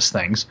these heinous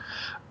things.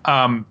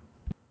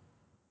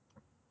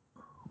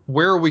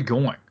 Where are we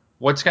going?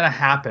 What's going to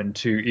happen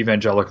to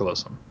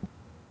evangelicalism?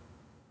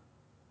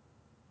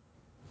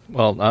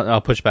 Well,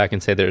 I'll push back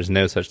and say there's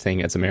no such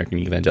thing as American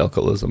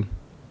evangelicalism.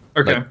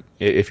 Okay.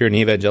 If you're an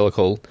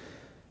evangelical,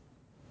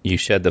 you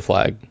shed the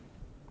flag.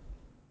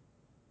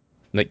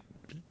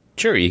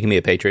 Sure, you can be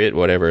a patriot,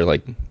 whatever,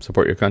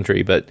 support your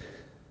country, but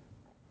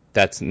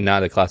that's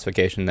not a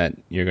classification that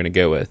you're going to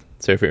go with.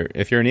 So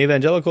if you're an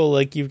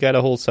evangelical, you've got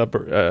a whole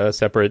separate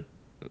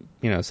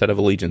set of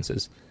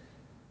allegiances.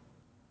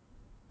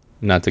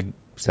 Not to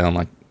sound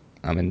like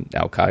I'm in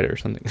Al Qaeda or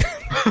something.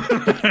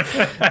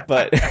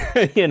 But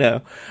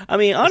I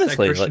mean,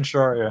 honestly, Christian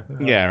Sharia.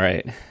 Yeah,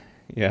 right.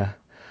 Yeah.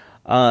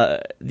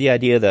 The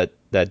idea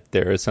that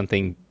there is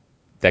something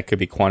that could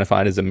be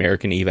quantified as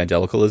American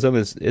evangelicalism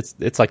is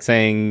it's like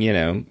saying,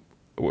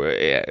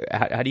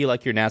 how do you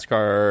like your NASCAR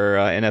or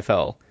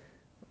NFL?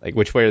 Like,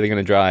 which way are they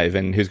going to drive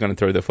and who's going to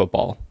throw the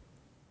football?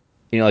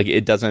 Like,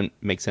 it doesn't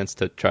make sense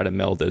to try to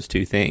meld those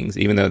two things,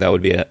 even though that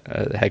would be a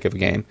heck of a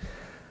game.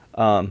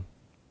 And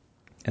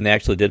they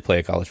actually did play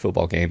a college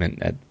football game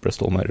at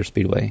Bristol Motor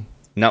Speedway.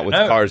 Not with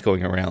cars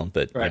going around,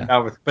 but right.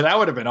 Yeah. But that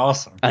would have been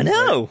awesome. I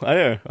know.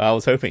 I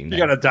was hoping. You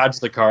got to dodge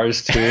the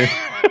cars too.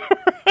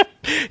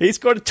 He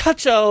scored a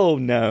touch. Oh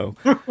no.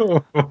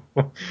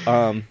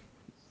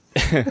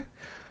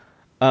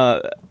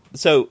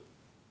 So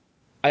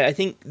I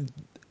think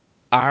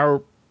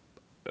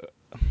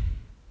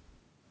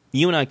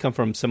you and I come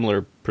from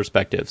similar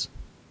perspectives,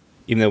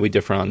 even though we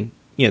differ on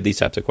these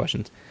types of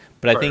questions.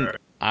 But I think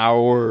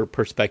our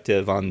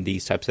perspective on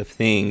these types of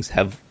things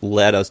have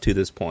led us to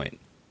this point.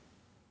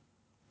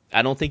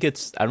 I don't think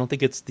it's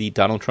the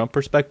Donald Trump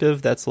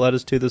perspective that's led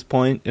us to this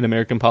point in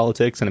American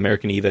politics and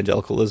American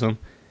evangelicalism,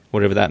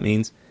 whatever that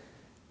means.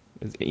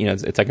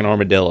 It's like an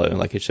armadillo,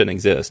 like it shouldn't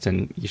exist,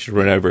 and you should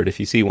run over it if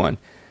you see one.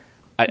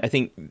 I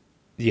think, do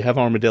you have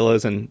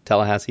armadillos in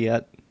Tallahassee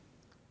yet?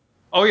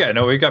 Oh yeah,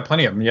 no, we got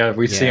plenty of them. Yeah,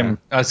 see them.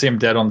 I see them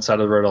dead on the side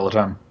of the road all the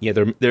time. Yeah,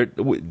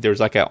 there's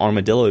like an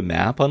armadillo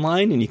map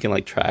online, and you can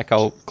like track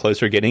how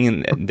close they're getting,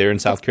 and they're in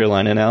South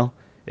Carolina now.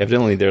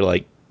 Evidently, they're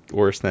like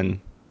worse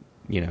than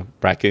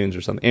raccoons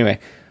or something. Anyway,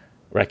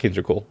 raccoons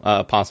are cool.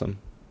 Possum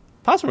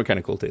are kind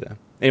of cool too, though.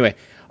 Anyway,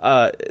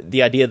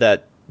 the idea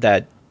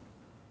that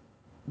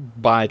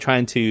by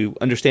trying to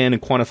understand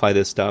and quantify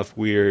this stuff,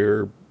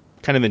 we're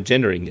kind of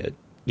engendering it.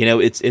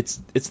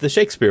 It's the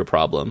Shakespeare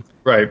problem,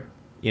 right?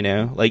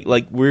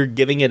 Like we're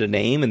giving it a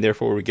name, and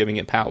therefore we're giving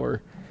it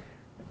power.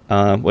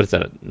 What is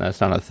that?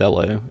 That's not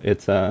Othello.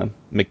 It's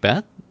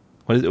Macbeth.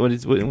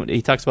 What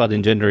he talks about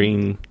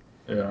engendering?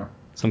 Yeah.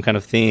 Some kind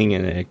of thing,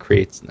 and it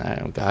creates.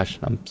 Oh gosh,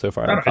 I'm so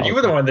far out of you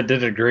were the one that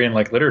did a degree in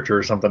like literature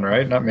or something,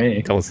 right? Not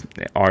me. That was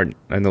art,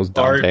 and those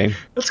Dante. Art.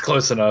 That's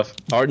close enough.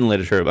 Art and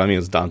literature. I mean, it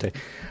was Dante.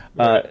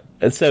 Right.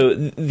 So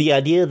the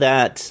idea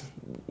that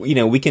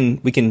we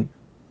can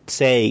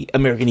say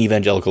American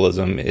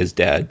evangelicalism is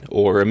dead,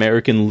 or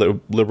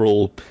American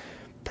liberal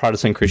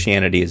Protestant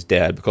Christianity is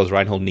dead because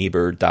Reinhold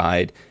Niebuhr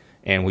died,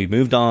 and we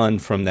moved on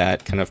from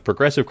that kind of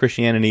progressive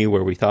Christianity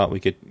where we thought we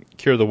could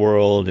cure the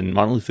world, and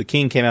Martin Luther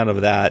King came out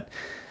of that,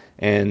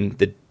 and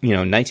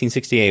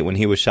 1968 when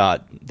he was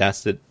shot,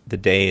 that's the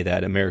day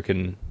that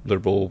American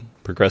liberal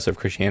progressive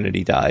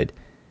Christianity died.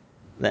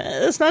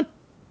 That's not.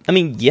 I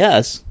mean,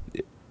 yes,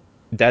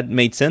 that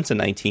made sense in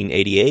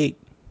 1988.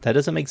 That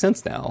doesn't make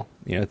sense now.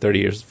 40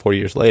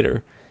 years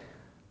later.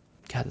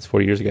 God, that's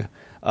 40 years ago.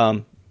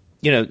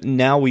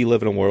 Now we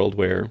live in a world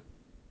where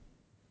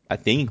I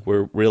think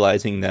we're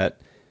realizing that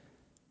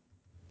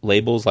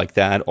labels like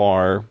that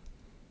are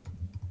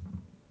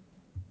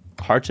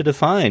hard to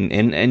define,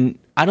 and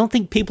I don't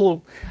think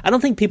people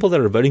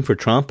that are voting for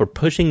Trump are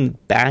pushing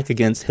back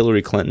against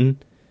Hillary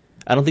Clinton.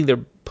 I don't think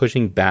they're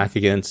pushing back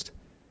against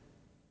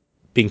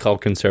being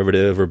called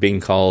conservative or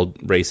being called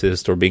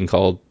racist or being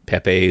called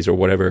Pepe's or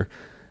whatever,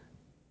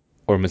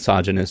 or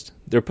misogynist.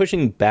 They're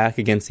pushing back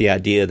against the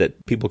idea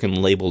that people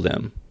can label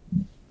them.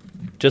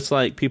 Just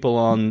like people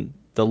on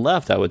the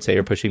left, I would say,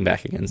 are pushing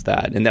back against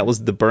that. And that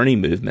was the Bernie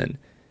movement.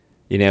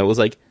 It was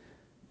like,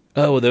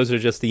 oh, well, those are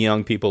just the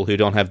young people who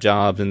don't have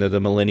jobs, and they're the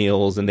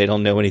millennials, and they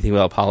don't know anything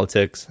about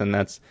politics. And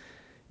that's,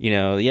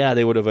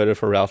 they would have voted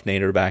for Ralph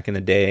Nader back in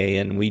the day,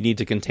 and we need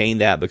to contain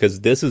that because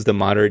this is the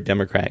moderate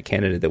Democrat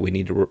candidate that we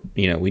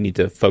need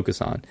to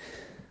focus on.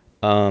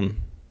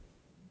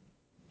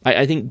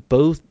 I think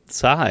both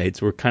sides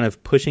were kind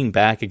of pushing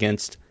back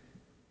against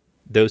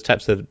those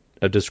types of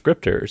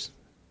descriptors.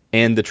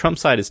 And the Trump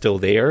side is still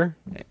there,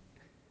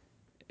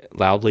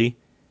 loudly,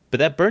 but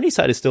that Bernie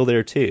side is still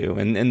there too.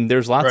 And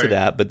there's lots of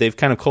that, but they've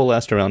kind of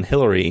coalesced around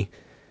Hillary,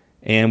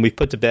 and we've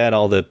put to bed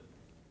all the,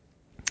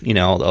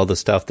 all the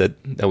stuff that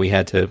we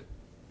had to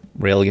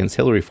rail against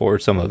Hillary for.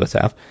 Some of us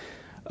have,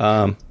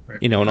 and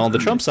on the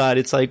Trump side,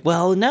 it's like,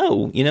 well,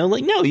 no,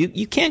 no,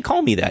 you can't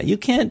call me that. You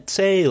can't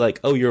say like,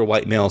 oh, you're a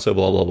white male, so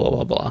blah blah blah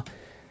blah blah.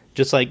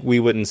 Just like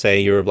we wouldn't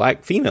say you're a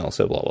black female,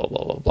 so blah blah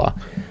blah blah blah.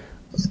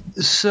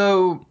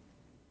 So.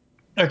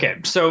 Okay,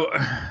 so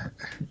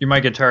you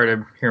might get tired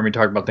of hearing me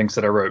talk about things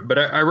that I wrote, but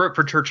I wrote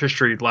for Church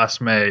History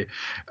last May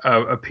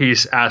a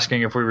piece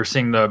asking if we were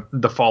seeing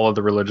the fall of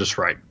the religious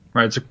right.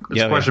 Right, it's a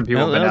question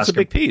people have been asking. That's a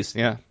big piece,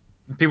 yeah.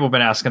 People have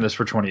been asking this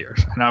for 20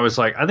 years, and I was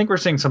like, I think we're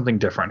seeing something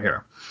different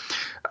here.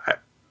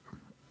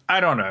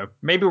 I don't know,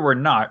 maybe we're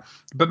not,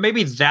 but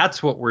maybe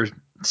that's what we're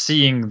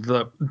seeing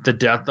the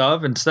death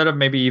of, instead of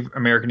maybe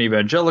American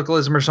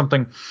evangelicalism or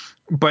something.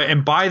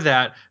 And by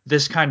that,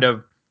 this kind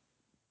of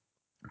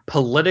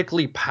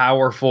politically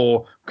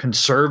powerful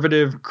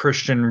conservative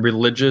Christian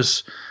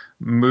religious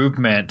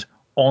movement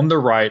on the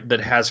right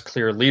that has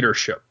clear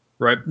leadership,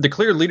 right? The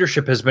clear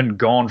leadership has been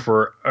gone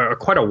for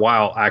quite a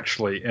while,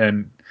 actually,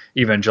 in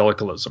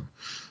evangelicalism.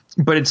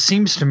 But it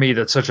seems to me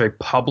that such a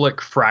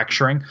public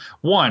fracturing,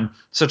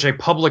 such a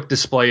public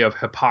display of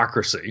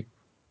hypocrisy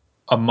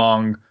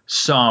among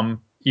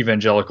some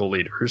evangelical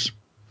leaders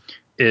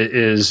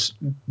is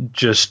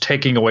just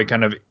taking away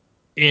kind of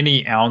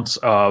any ounce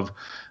of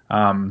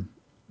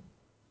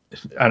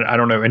I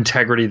don't know,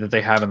 integrity that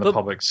they have in the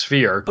public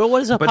sphere. But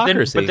what is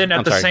hypocrisy? But then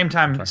at the same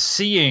time,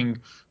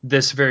 seeing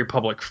this very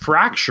public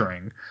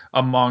fracturing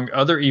among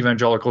other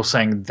evangelicals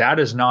saying that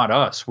is not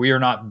us. We are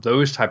not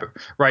those type of,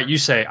 right? You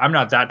say, I'm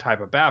not that type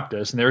of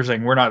Baptist. And they're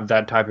saying we're not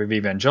that type of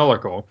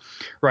evangelical,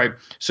 right?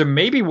 So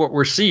maybe what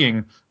we're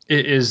seeing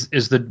is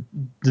the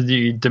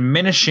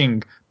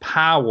diminishing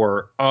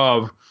power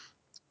of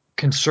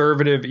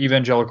conservative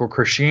evangelical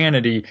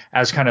Christianity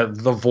as kind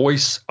of the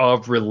voice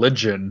of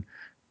religion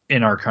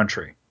in our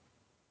country.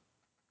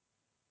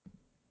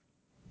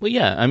 Well,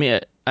 yeah, I mean,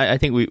 I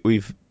think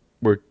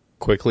we're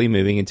quickly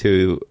moving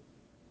into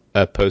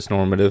a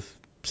post-normative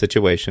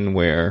situation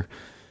where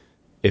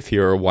if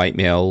you're a white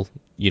male,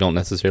 you don't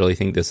necessarily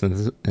think this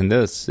and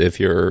this.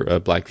 If you're a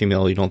black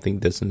female, you don't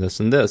think this and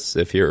this and this.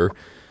 If you're,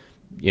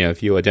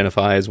 if you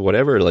identify as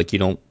whatever, like you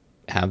don't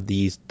have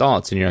these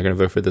thoughts and you're not going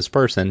to vote for this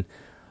person.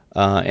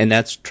 And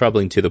that's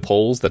troubling to the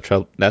polls.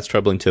 That's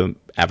troubling to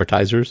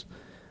advertisers.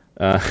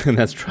 And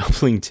that's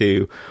troubling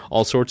to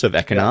all sorts of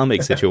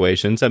economic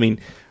situations. I mean,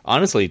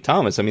 honestly,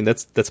 Thomas, I mean,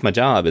 that's my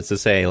job. It's to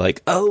say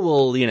like, oh,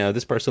 well,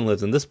 this person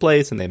lives in this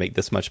place and they make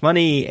this much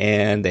money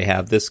and they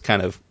have this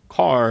kind of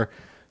car.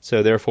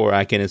 So therefore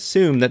I can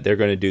assume that they're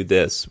going to do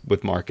this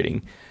with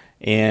marketing.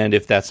 And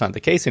if that's not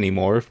the case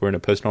anymore, if we're in a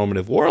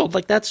post-normative world,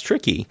 like that's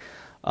tricky.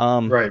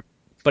 Right.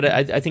 But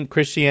I think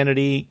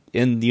Christianity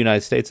in the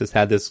United States has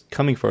had this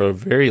coming for a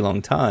very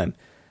long time.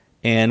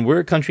 And we're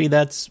a country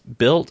that's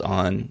built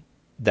on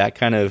that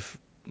kind of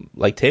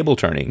like table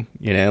turning,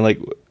 like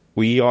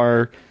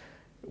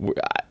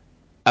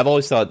I've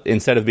always thought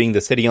instead of being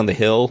the city on the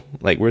hill,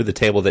 like we're the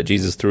table that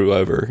Jesus threw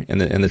over in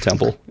the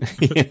temple.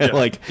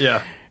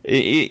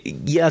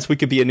 Yes, we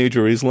could be a New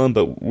Jerusalem,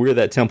 but we're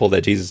that temple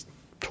that Jesus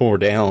tore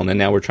down, and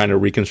now we're trying to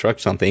reconstruct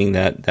something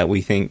that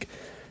we think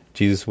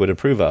Jesus would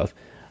approve of.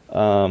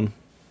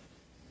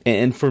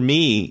 And for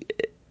me,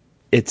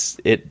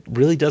 it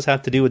really does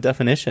have to do with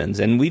definitions,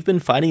 and we've been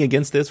fighting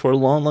against this for a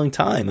long, long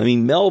time. I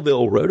mean,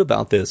 Melville wrote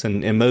about this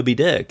in Moby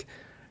Dick.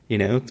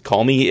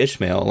 Call me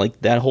Ishmael, like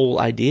that whole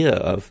idea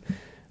of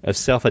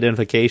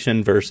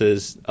self-identification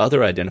versus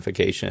other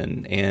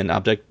identification and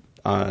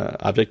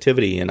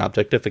objectivity and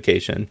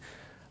objectification.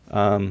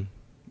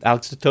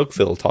 Alex de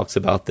Tocqueville talks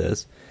about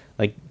this.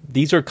 Like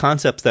these are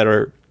concepts that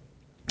are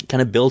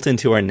kind of built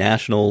into our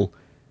national,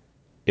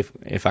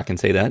 if I can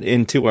say that,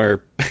 into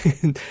our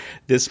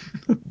this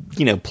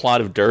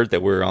plot of dirt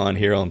that we're on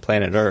here on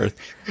planet Earth.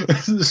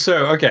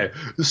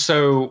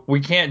 So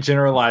we can't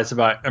generalize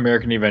about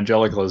American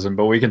evangelicalism,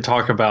 but we can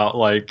talk about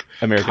like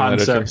American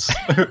concepts,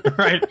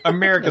 right?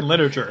 American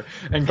literature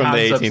and from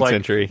concepts the 18th like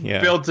century,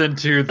 built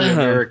into the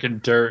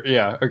American dirt.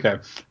 Yeah, okay,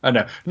 I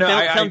know. No,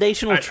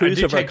 foundational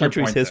truths of our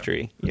country's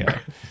history. Though.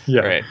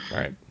 Yeah,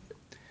 right.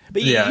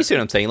 But you see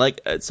what I'm saying?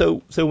 Like,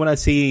 so when I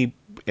see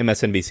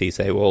MSNBC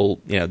say, well,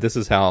 this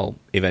is how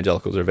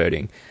evangelicals are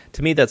voting.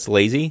 To me, that's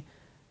lazy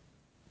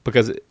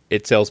because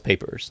it sells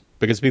papers,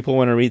 because people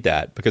want to read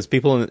that, because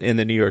people in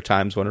the New York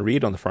Times want to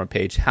read on the front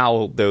page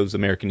how those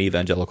American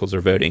evangelicals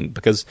are voting,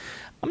 because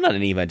I'm not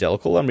an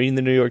evangelical. I'm reading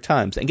the New York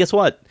Times. And guess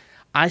what?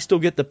 I still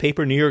get the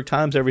paper New York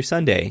Times every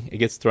Sunday. It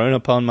gets thrown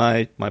up on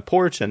my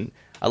porch, and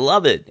I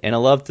love it. And I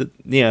love to,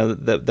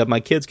 that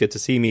my kids get to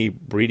see me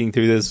reading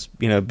through this,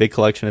 big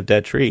collection of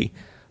Dead Tree,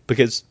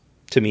 because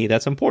to me,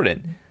 that's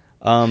important.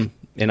 And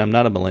I'm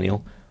not a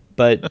millennial,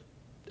 but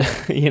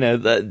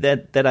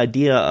that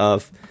idea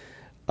of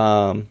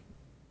I'm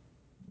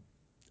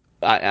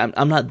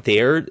not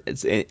there.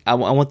 I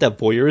want that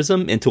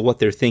voyeurism into what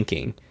they're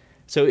thinking.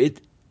 So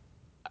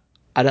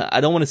I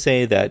don't want to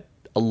say that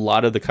a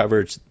lot of the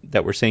coverage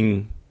that we're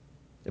seeing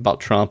about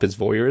Trump is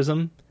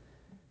voyeurism,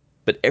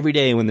 but every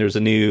day when there's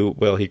a new,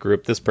 well, he grew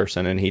up this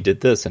person and he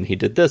did this and he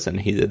did this and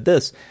he did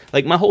this,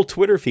 like my whole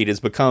Twitter feed has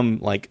become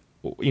like,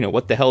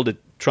 what the hell did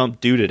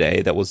Trump do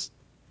today that was,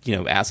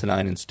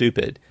 asinine and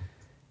stupid?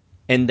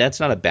 And that's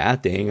not a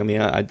bad thing. I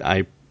mean,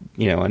 I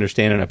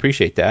understand and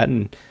appreciate that,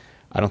 and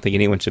I don't think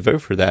anyone should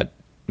vote for that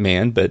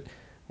man, but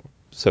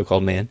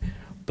so-called man.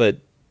 But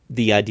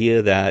the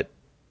idea that,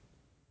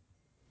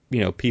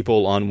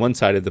 people on one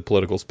side of the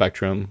political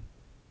spectrum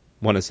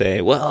want to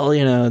say, well,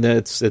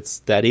 it's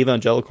that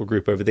evangelical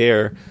group over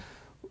there,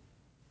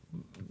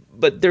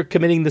 but they're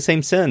committing the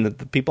same sin that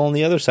the people on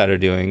the other side are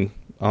doing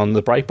on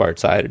the Breitbart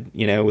side,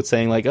 with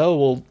saying like,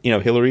 oh, well,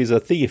 Hillary's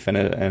a thief and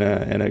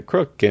a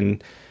crook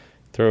and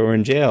throw her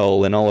in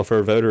jail, and all of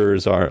her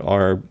voters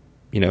are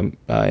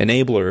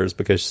enablers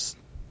because,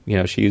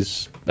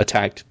 she's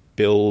attacked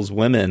Bill's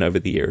women over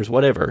the years,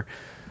 whatever.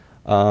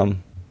 I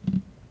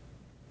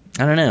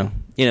don't know.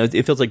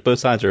 It feels like both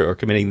sides are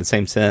committing the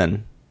same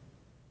sin,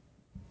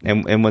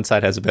 and one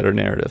side has a better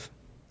narrative.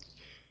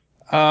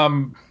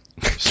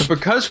 So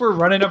because we're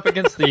running up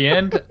against the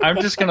end, I'm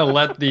just gonna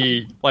let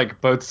the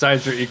both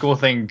sides are equal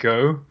thing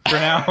go for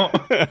now.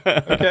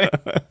 Okay.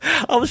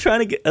 I was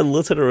trying to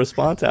elicit a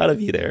response out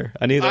of you there.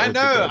 I knew that would be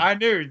good. I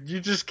knew. You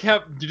just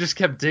kept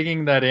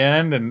digging that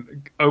in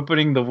and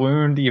opening the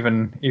wound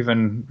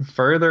even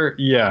further.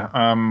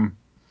 Yeah.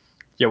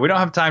 Yeah, we don't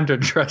have time to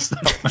address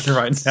that one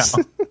right now.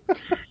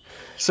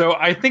 So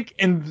I think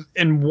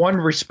in one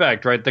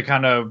respect, right, the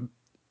kind of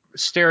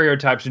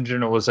stereotypes and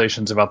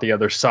generalizations about the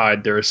other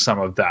side, there is some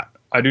of that.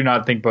 I do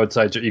not think both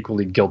sides are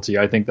equally guilty.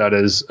 I think that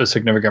is a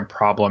significant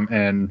problem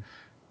in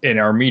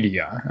our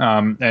media,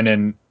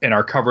 and in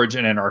our coverage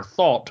and in our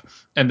thought.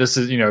 And this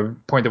is,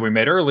 point that we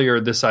made earlier,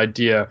 this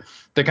idea,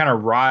 the kind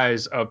of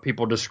rise of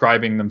people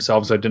describing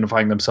themselves,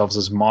 identifying themselves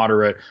as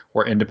moderate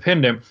or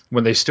independent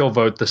when they still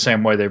vote the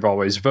same way they've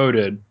always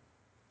voted.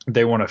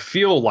 They want to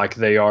feel like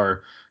they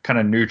are kind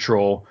of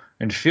neutral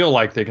and feel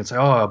like they can say,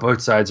 oh,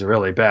 both sides are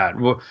really bad.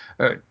 Well,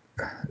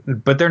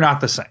 but they're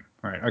not the same,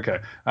 right? Okay,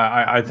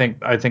 I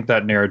think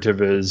that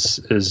narrative is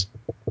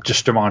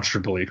just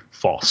demonstrably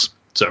false.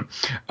 So,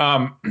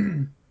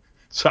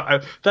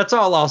 that's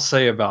all I'll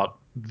say about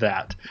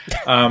that.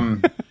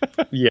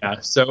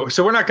 Yeah. So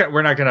we're not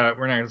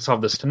gonna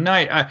solve this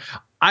tonight.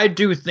 I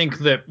do think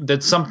that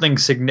something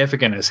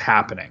significant is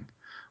happening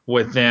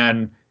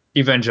within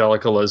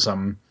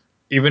evangelicalism,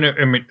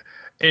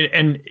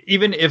 and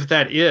even if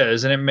that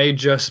is, and it may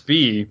just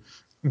be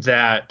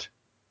that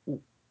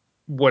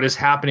what is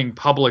happening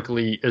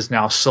publicly is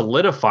now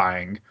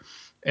solidifying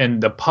in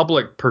the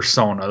public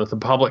persona, the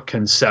public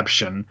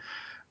conception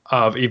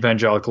of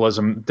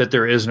evangelicalism, that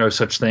there is no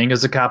such thing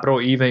as a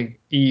capital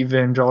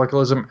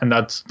evangelicalism, and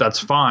that's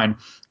fine.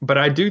 But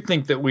I do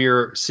think that we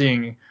are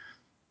seeing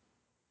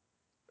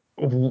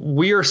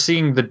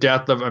the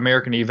death of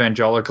American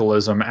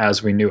evangelicalism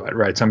as we knew it,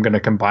 right? So I'm going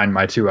to combine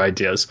my two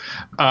ideas,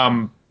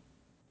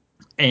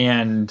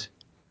 and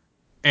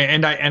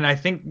I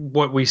think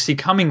what we see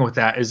coming with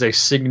that is a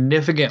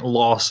significant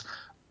loss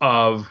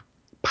of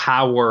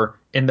power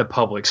in the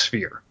public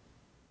sphere,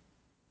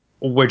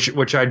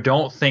 which I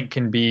don't think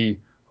can be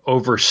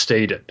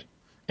overstated.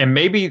 And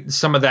maybe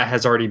some of that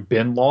has already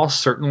been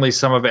lost. Certainly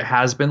some of it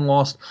has been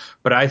lost.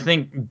 But I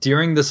think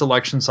during this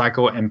election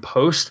cycle and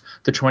post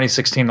the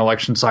 2016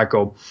 election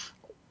cycle,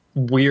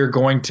 we are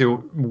going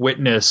to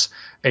witness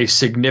a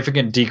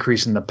significant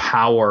decrease in the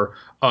power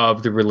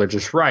of the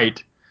religious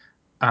right,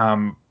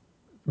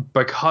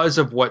 because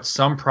of what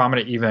some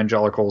prominent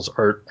evangelicals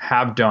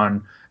have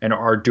done and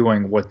are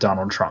doing with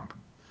Donald Trump.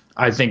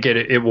 I think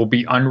it will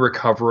be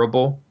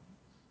unrecoverable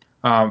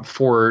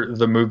for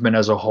the movement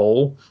as a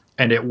whole,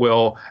 and it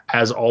will,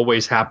 as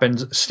always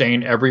happens,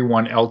 stain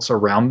everyone else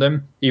around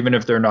them, even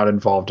if they're not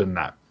involved in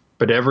that.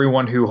 But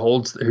everyone who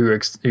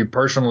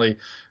personally,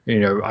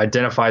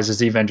 identifies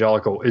as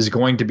evangelical is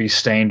going to be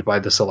stained by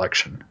this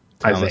election.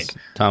 I think.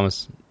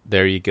 Thomas,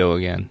 there you go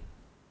again.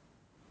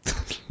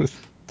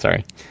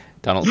 Sorry,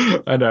 Donald.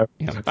 I know.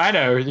 Yeah. I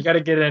know. You got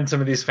to get in some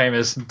of these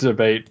famous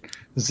debate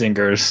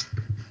zingers.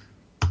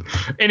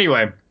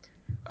 Anyway,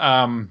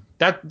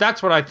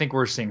 that's what I think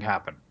we're seeing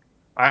happen.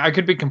 I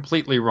could be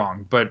completely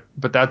wrong, but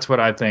that's what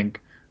I think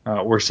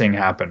we're seeing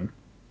happen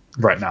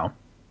right now.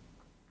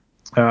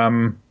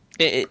 And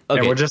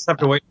we'll just have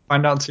to wait and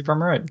find out and see if I'm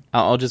right.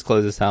 I'll just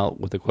close this out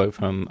with a quote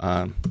from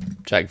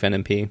Jack Van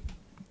Impe.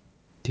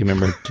 Do you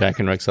remember Jack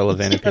and Rexella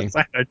Van Impe? Yes,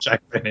 I know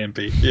Jack Van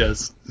Impe.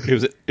 Yes.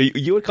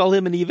 You would call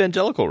him an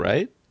evangelical,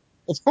 right?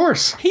 Of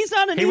course. He's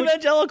not an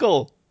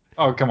evangelical.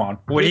 Oh, come on.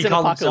 He's an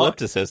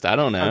apocalypticist. I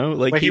don't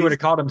know. He would have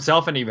called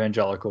himself an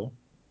evangelical.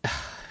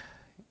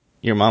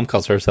 Your mom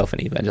calls herself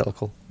an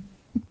evangelical.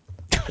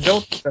 I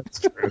don't think that's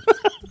true.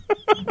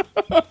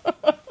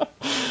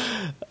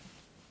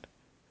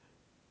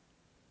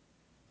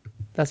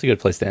 That's a good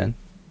place to end.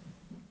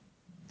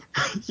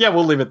 Yeah,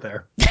 we'll leave it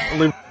there. We'll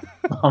leave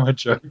mama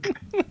joke.